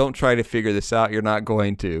says, don't try to figure this out. You're not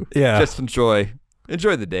going to. Yeah. Just enjoy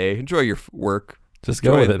the day. Enjoy your work. Just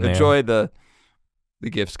go with it, man. Enjoy the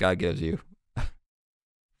gifts God gives you.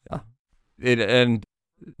 Yeah. And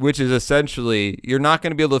which is essentially, you're not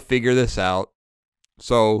going to be able to figure this out.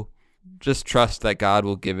 So just trust that God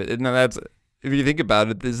will give it. And that's, if you think about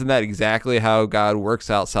it, isn't that exactly how God works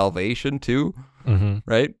out salvation too? Mm-hmm.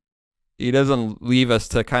 Right? He doesn't leave us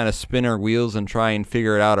to kind of spin our wheels and try and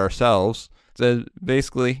figure it out ourselves. So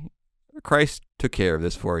basically, Christ took care of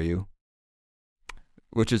this for you,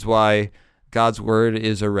 which is why God's word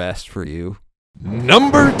is a rest for you.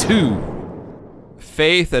 Number 2.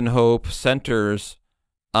 Faith and hope centers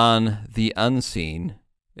on the unseen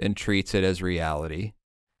and treats it as reality.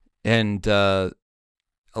 And a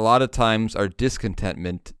lot of times our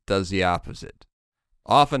discontentment does the opposite.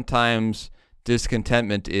 Oftentimes,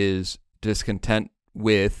 discontentment is discontent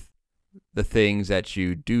with the things that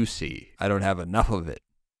you do see. I don't have enough of it.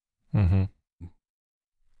 Mm-hmm.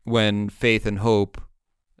 When faith and hope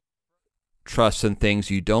trust in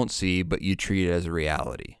things you don't see, but you treat it as a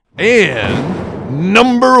reality. And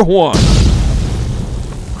number 1.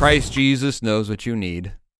 Christ Jesus knows what you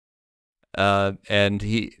need. And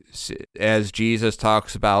he, as Jesus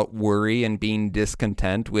talks about worry and being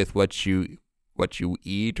discontent with what you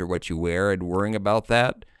eat or what you wear and worrying about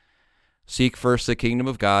that, seek first the kingdom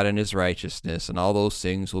of God and his righteousness, and all those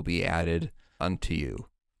things will be added unto you.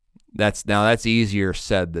 That's easier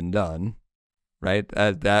said than done, right?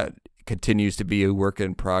 That continues to be a work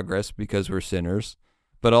in progress because we're sinners.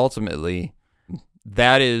 But ultimately,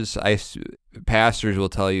 that is, pastors will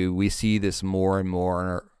tell you, we see this more and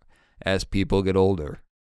more as people get older.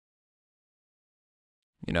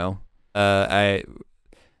 You know,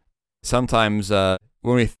 sometimes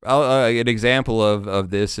when an example of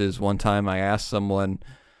this is one time I asked someone,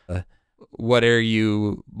 what are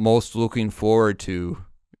you most looking forward to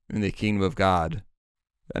in the kingdom of God?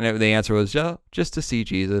 And the answer was, just to see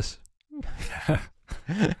Jesus.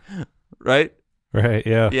 Right? Right,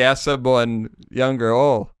 yeah. You ask someone younger,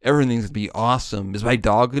 everything's going to be awesome. Is my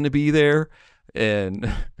dog going to be there?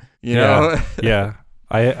 And, you know. Yeah.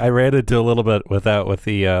 I ran into a little bit with that with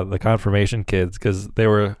the confirmation kids because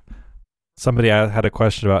somebody had a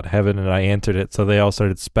question about heaven and I answered it. So they all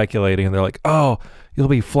started speculating and they're like, oh, you'll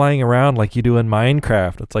be flying around like you do in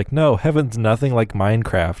Minecraft. It's like, no, heaven's nothing like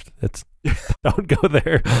Minecraft. Don't go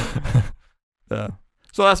there.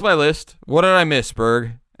 So that's my list. What did I miss,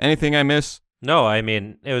 Berg? Anything I miss? No, I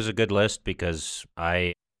mean, it was a good list because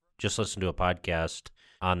I just listened to a podcast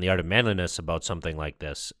on the art of manliness about something like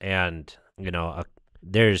this. And,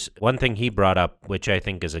 there's one thing he brought up, which I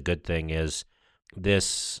think is a good thing, is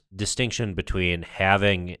this distinction between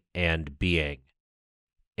having and being.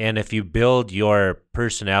 And if you build your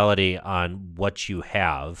personality on what you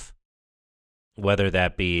have, whether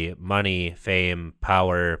that be money, fame,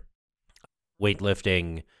 power,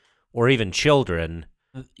 weightlifting, or even children,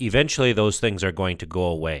 eventually those things are going to go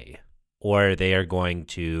away or they are going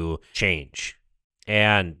to change.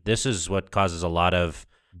 And this is what causes a lot of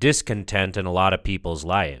discontent in a lot of people's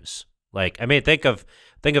lives. Think of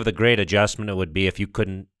the great adjustment it would be if you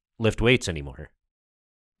couldn't lift weights anymore.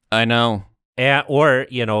 I know. Or,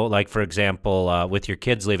 for example, with your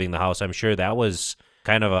kids leaving the house, I'm sure that was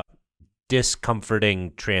kind of a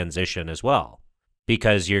discomforting transition as well.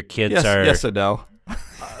 Because your kids are... Yes and no.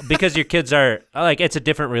 Because your kids are, it's a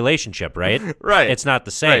different relationship, right? Right. It's not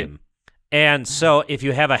the same. Right. And so if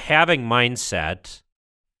you have a having mindset,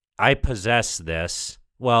 I possess this,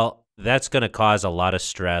 well, that's going to cause a lot of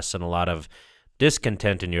stress and a lot of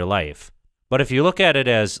discontent in your life. But if you look at it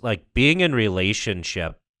as being in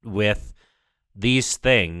relationship with these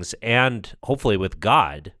things and hopefully with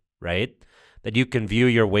God, right? That you can view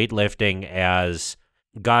your weightlifting as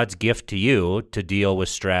God's gift to you to deal with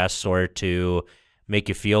stress or to make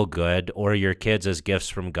you feel good, or your kids as gifts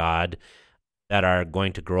from God that are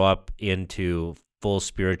going to grow up into full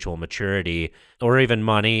spiritual maturity, or even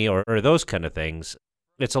money or those kind of things.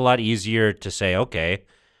 It's a lot easier to say, okay,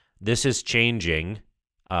 this is changing,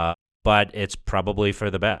 but it's probably for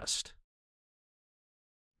the best.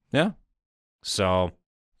 Yeah. So,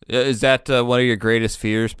 is that one of your greatest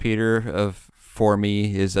fears, Peter? For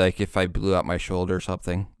me, is if I blew out my shoulder or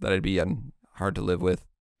something, that I'd be hard to live with.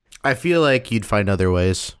 I feel like you'd find other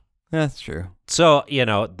ways. Yeah, that's true. So,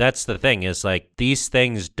 that's the thing is these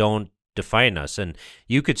things don't define us, and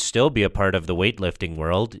you could still be a part of the weightlifting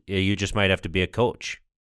world. You just might have to be a coach.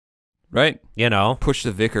 Right. Push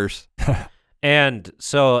the Vickers. And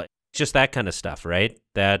so just that kind of stuff, right?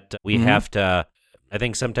 That we have to I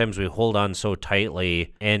think sometimes we hold on so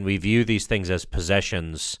tightly and we view these things as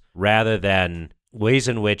possessions rather than ways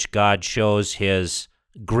in which God shows his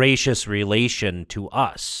gracious relation to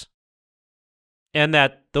us. And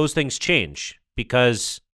that those things change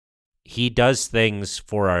because he does things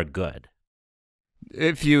for our good.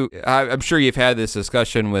 I'm sure you've had this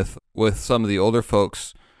discussion with some of the older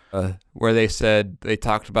folks where they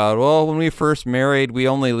talked about, well, when we first married, we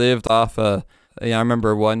only lived off I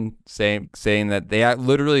remember one saying that they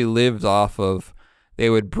literally lived off of, they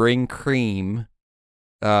would bring cream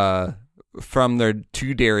from their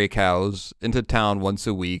 2 dairy cows into town once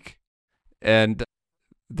a week, and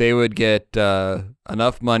they would get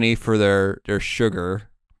enough money for their sugar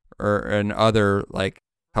and other like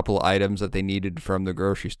couple items that they needed from the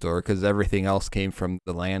grocery store because everything else came from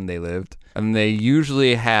the land they lived. And they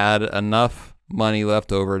usually had enough money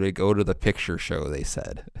left over to go to the picture show, they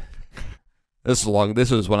said. This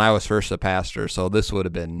was when I was first a pastor, so this would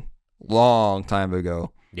have been long time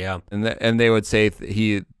ago. Yeah. And they would say,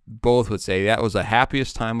 both would say that was the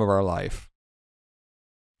happiest time of our life.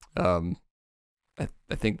 I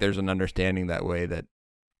think there's an understanding that way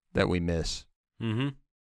that we miss. Mm-hmm.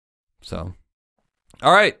 So,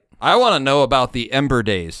 all right. I want to know about the Ember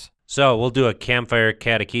days. So we'll do a campfire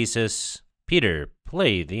catechesis. Peter,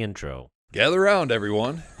 play the intro. Gather round,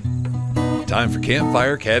 everyone. Time for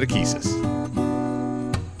Campfire Catechesis.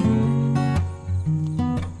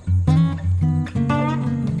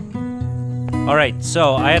 All right,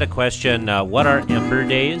 so I had a question. What are Ember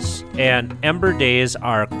days? And Ember days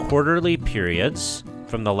are quarterly periods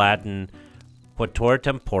from the Latin quator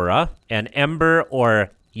tempora, and ember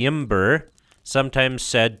or yimber, sometimes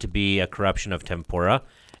said to be a corruption of tempora,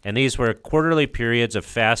 and these were quarterly periods of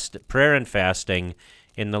prayer and fasting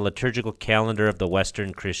in the liturgical calendar of the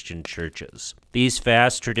Western Christian churches. These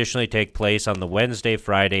fasts traditionally take place on the Wednesday,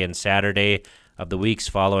 Friday, and Saturday of the weeks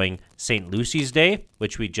following St. Lucy's Day,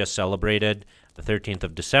 which we just celebrated, the 13th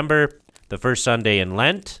of December, the first Sunday in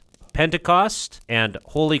Lent, Pentecost, and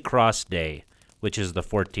Holy Cross Day, which is the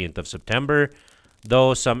 14th of September,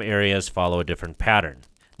 though some areas follow a different pattern.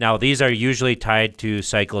 Now, these are usually tied to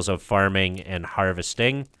cycles of farming and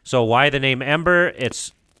harvesting. So why the name Ember?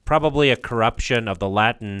 It's probably a corruption of the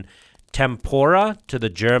Latin tempora to the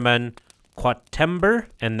German quatember,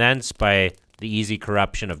 and thence by the easy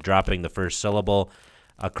corruption of dropping the first syllable,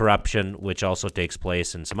 a corruption which also takes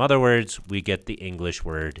place in some other words, we get the English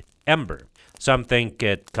word ember. Some think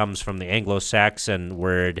it comes from the Anglo-Saxon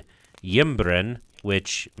word yimbren,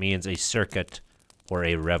 which means a circuit or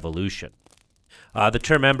a revolution. The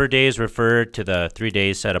term Ember Days refer to the 3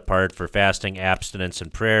 days set apart for fasting, abstinence,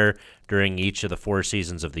 and prayer during each of the 4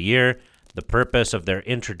 seasons of the year. The purpose of their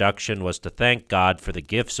introduction was to thank God for the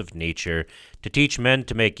gifts of nature, to teach men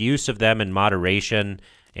to make use of them in moderation,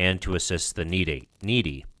 and to assist the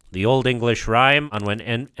needy. The Old English rhyme on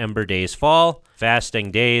when Ember Days fall,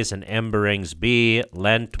 fasting days and emberings be,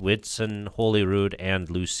 Lent, Whitsun, Holyrood, and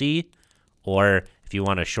Lucy, or if you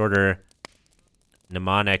want a shorter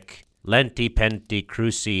mnemonic, Lenti, Penti,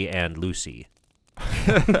 Cruci, and Lucy.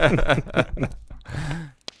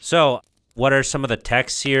 So, what are some of the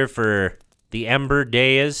texts here for the Ember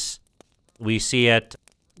Days? We see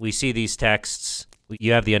these texts.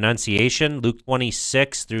 You have the Annunciation, Luke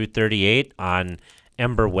 26 through 38 on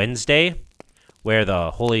Ember Wednesday, where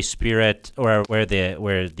the Holy Spirit, or where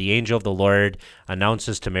the angel of the Lord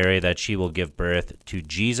announces to Mary that she will give birth to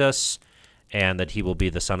Jesus, and that he will be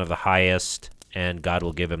the Son of the Highest, and God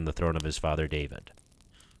will give him the throne of his father David.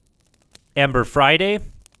 Ember Friday,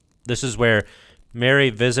 this is where Mary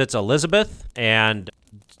visits Elizabeth, and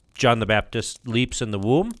John the Baptist leaps in the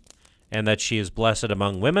womb, and that she is blessed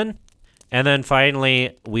among women. And then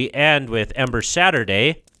finally, we end with Ember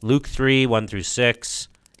Saturday, Luke 3, 1 through 6,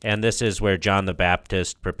 and this is where John the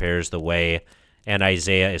Baptist prepares the way, and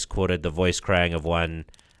Isaiah is quoted, the voice crying of one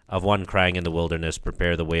crying in the wilderness,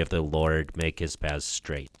 prepare the way of the Lord, make his paths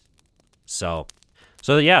straight. So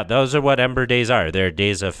yeah, those are what Ember Days are. They're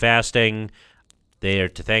days of fasting. They are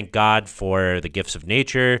to thank God for the gifts of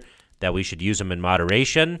nature, that we should use them in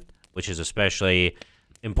moderation, which is especially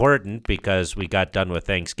important because we got done with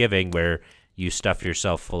Thanksgiving where you stuff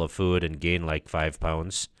yourself full of food and gain like 5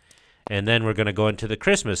 pounds. And then we're going to go into the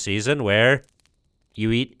Christmas season where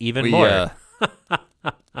you eat even more.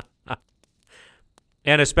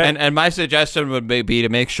 And my suggestion would be to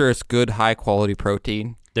make sure it's good, high-quality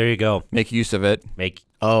protein. There you go. Make use of it.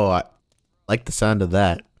 I like the sound of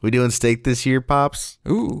that. We doing steak this year, Pops?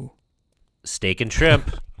 Ooh. Steak and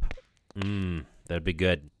shrimp. That'd be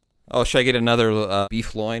good. Oh, should I get another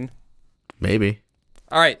beef loin? Maybe.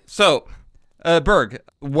 All right, so Berg,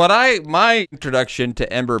 my introduction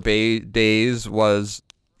to Ember Bay days was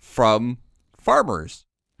from farmers,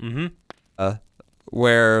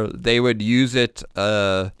 where they would use it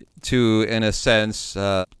to, in a sense,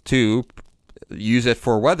 to use it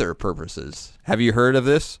for weather purposes. Have you heard of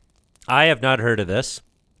this? I have not heard of this.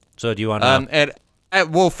 So do you want to?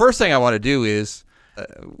 Well, first thing I want to do is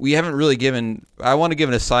we haven't really given. I want to give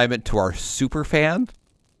an assignment to our super fan.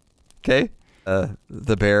 Okay,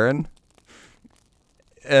 the Baron.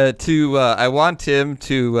 I want him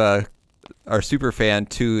to our super fan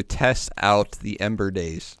to test out the Ember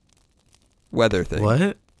Days weather thing. What?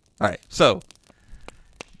 All right, so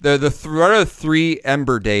what are the 3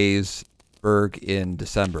 Ember Days, Berg, in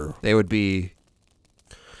December? They would be.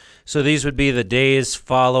 So these would be the days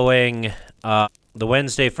following the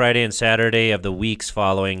Wednesday, Friday, and Saturday of the weeks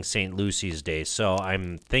following St. Lucy's Day. So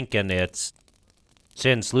I'm thinking it's,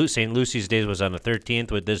 since St. Lucy's Day was on the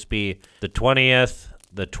 13th, would this be the 20th,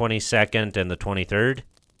 the 22nd, and the 23rd?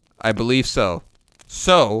 I believe so.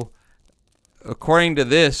 So, according to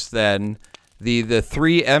this, then, the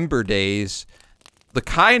 3 Ember Days, the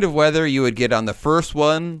kind of weather you would get on the first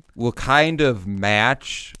one will kind of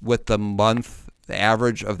match what the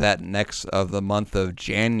average of the month of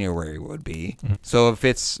January would be. So if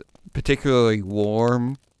it's particularly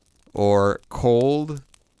warm or cold,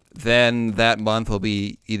 then that month will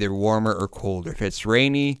be either warmer or colder. If it's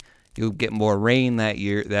rainy, you'll get more rain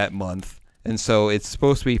that month. And so it's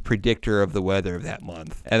supposed to be predictor of the weather of that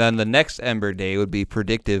month. And then the next Ember Day would be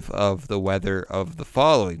predictive of the weather of the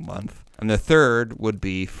following month. And the third would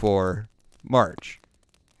be for March.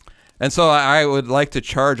 And so I would like to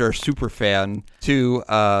charge our superfan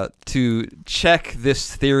to check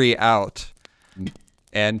this theory out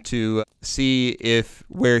and to see if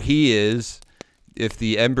where he is, if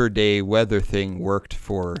the Ember Day weather thing worked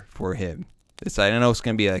for him. I know it's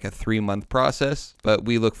going to be like a 3-month process, but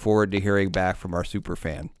we look forward to hearing back from our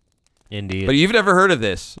superfan. Indeed. But you've never heard of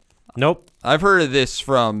this? Nope. I've heard of this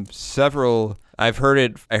from several. I heard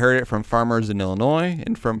it from farmers in Illinois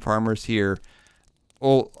and from farmers here.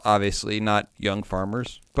 Well, obviously not young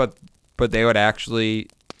farmers, but they would actually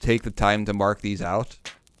take the time to mark these out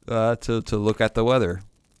to look at the weather.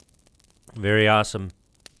 Very awesome.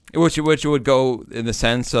 Which would go in the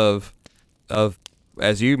sense of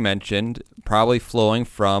as you mentioned, probably flowing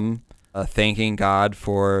from thanking God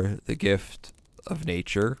for the gift of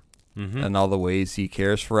nature and all the ways He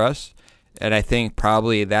cares for us, and I think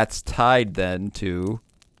probably that's tied then to,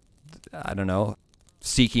 I don't know,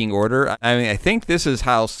 seeking order. I mean, I think this is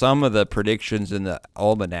how some of the predictions in the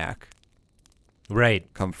almanac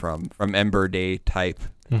come from Ember Day type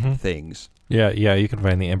things. Yeah, you can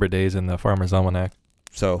find the Ember Days in the Farmer's Almanac.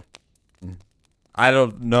 So, I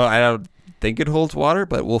don't know. I don't think it holds water,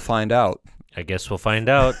 but we'll find out. I guess we'll find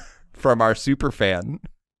out. From our super fan.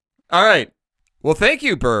 All right. Well, thank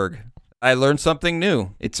you, Berg. I learned something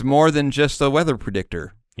new. It's more than just a weather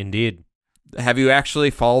predictor. Indeed. Have you actually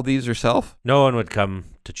followed these yourself? No one would come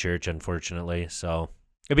to church, unfortunately, so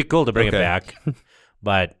it'd be cool to bring it back.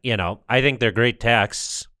 But, I think they're great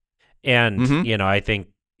texts. And, I think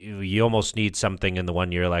you almost need something in the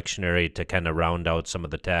one-year lectionary to kind of round out some of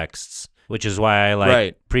the texts, which is why I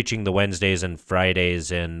like preaching the Wednesdays and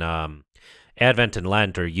Fridays in Advent and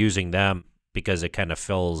Lent, or using them, because it kind of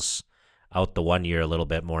fills out the 1 year a little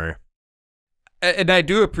bit more. And I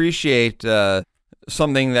do appreciate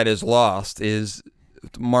something that is lost is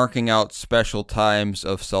marking out special times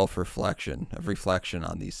of self-reflection, of reflection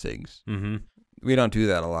on these things. Mm-hmm. We don't do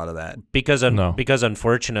that, a lot of that. Because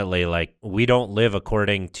unfortunately, we don't live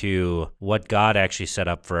according to what God actually set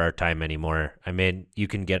up for our time anymore. I mean, you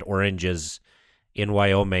can get oranges in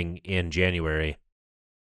Wyoming in January.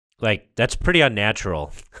 That's pretty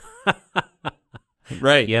unnatural.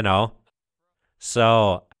 Right.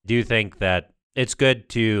 So I do think that it's good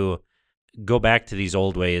to go back to these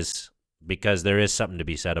old ways, because there is something to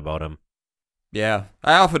be said about them. Yeah.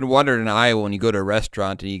 I often wondered in Iowa when you go to a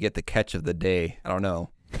restaurant and you get the catch of the day. I don't know.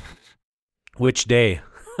 Which day?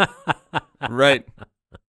 Right.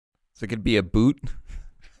 So it could be a boot.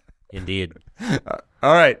 Indeed.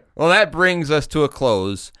 All right. Well, that brings us to a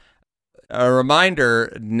close. A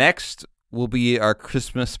reminder, next will be our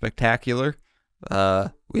Christmas Spectacular.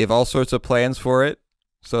 We have all sorts of plans for it,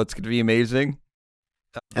 so it's going to be amazing.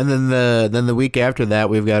 And then the week after that,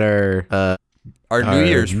 we've got our New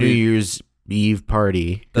Year's Eve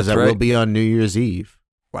party, because that will be on New Year's Eve.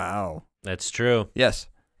 Wow. That's true. Yes.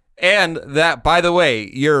 And that, by the way,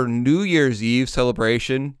 your New Year's Eve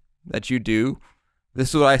celebration that you do, this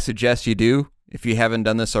is what I suggest you do, if you haven't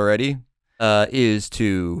done this already, is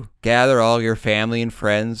to gather all your family and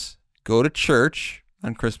friends, go to church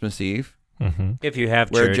on Christmas Eve, Mm-hmm. If you have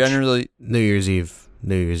where church. generally New Year's Eve.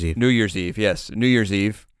 New Year's Eve. New Year's Eve, yes, New Year's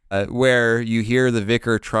Eve, where you hear the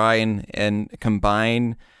vicar try and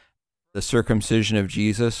combine the circumcision of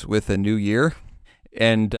Jesus with a new year,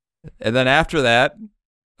 and then after that,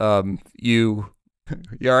 you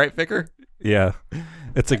all right, vicar? Yeah,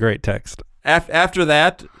 it's a great text. After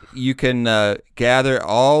that, you can gather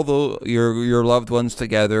all your loved ones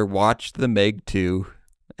together, watch the Meg 2,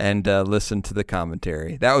 and listen to the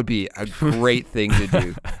commentary. That would be a great thing to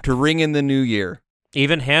do to ring in the new year.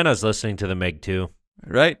 Even Hannah's listening to the Meg too.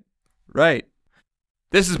 Right.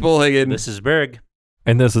 This is Bollhagen. This is Berg.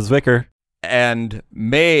 And this is Vicar. And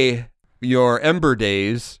may your Ember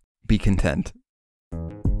days be content.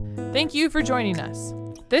 Thank you for joining us.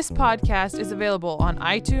 This podcast is available on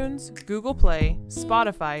iTunes, Google Play,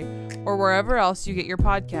 Spotify, or wherever else you get your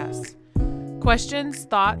podcasts. Questions,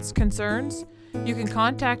 thoughts, concerns? You can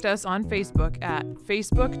contact us on Facebook at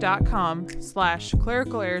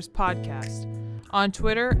facebook.com/Clerical Errors Podcast, on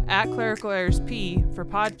Twitter at Clerical Errors P for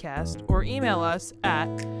podcast, or email us at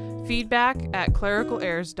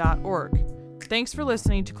feedback@clericalerrors.org. Thanks for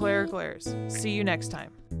listening to Clerical Errors. See you next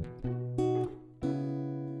time.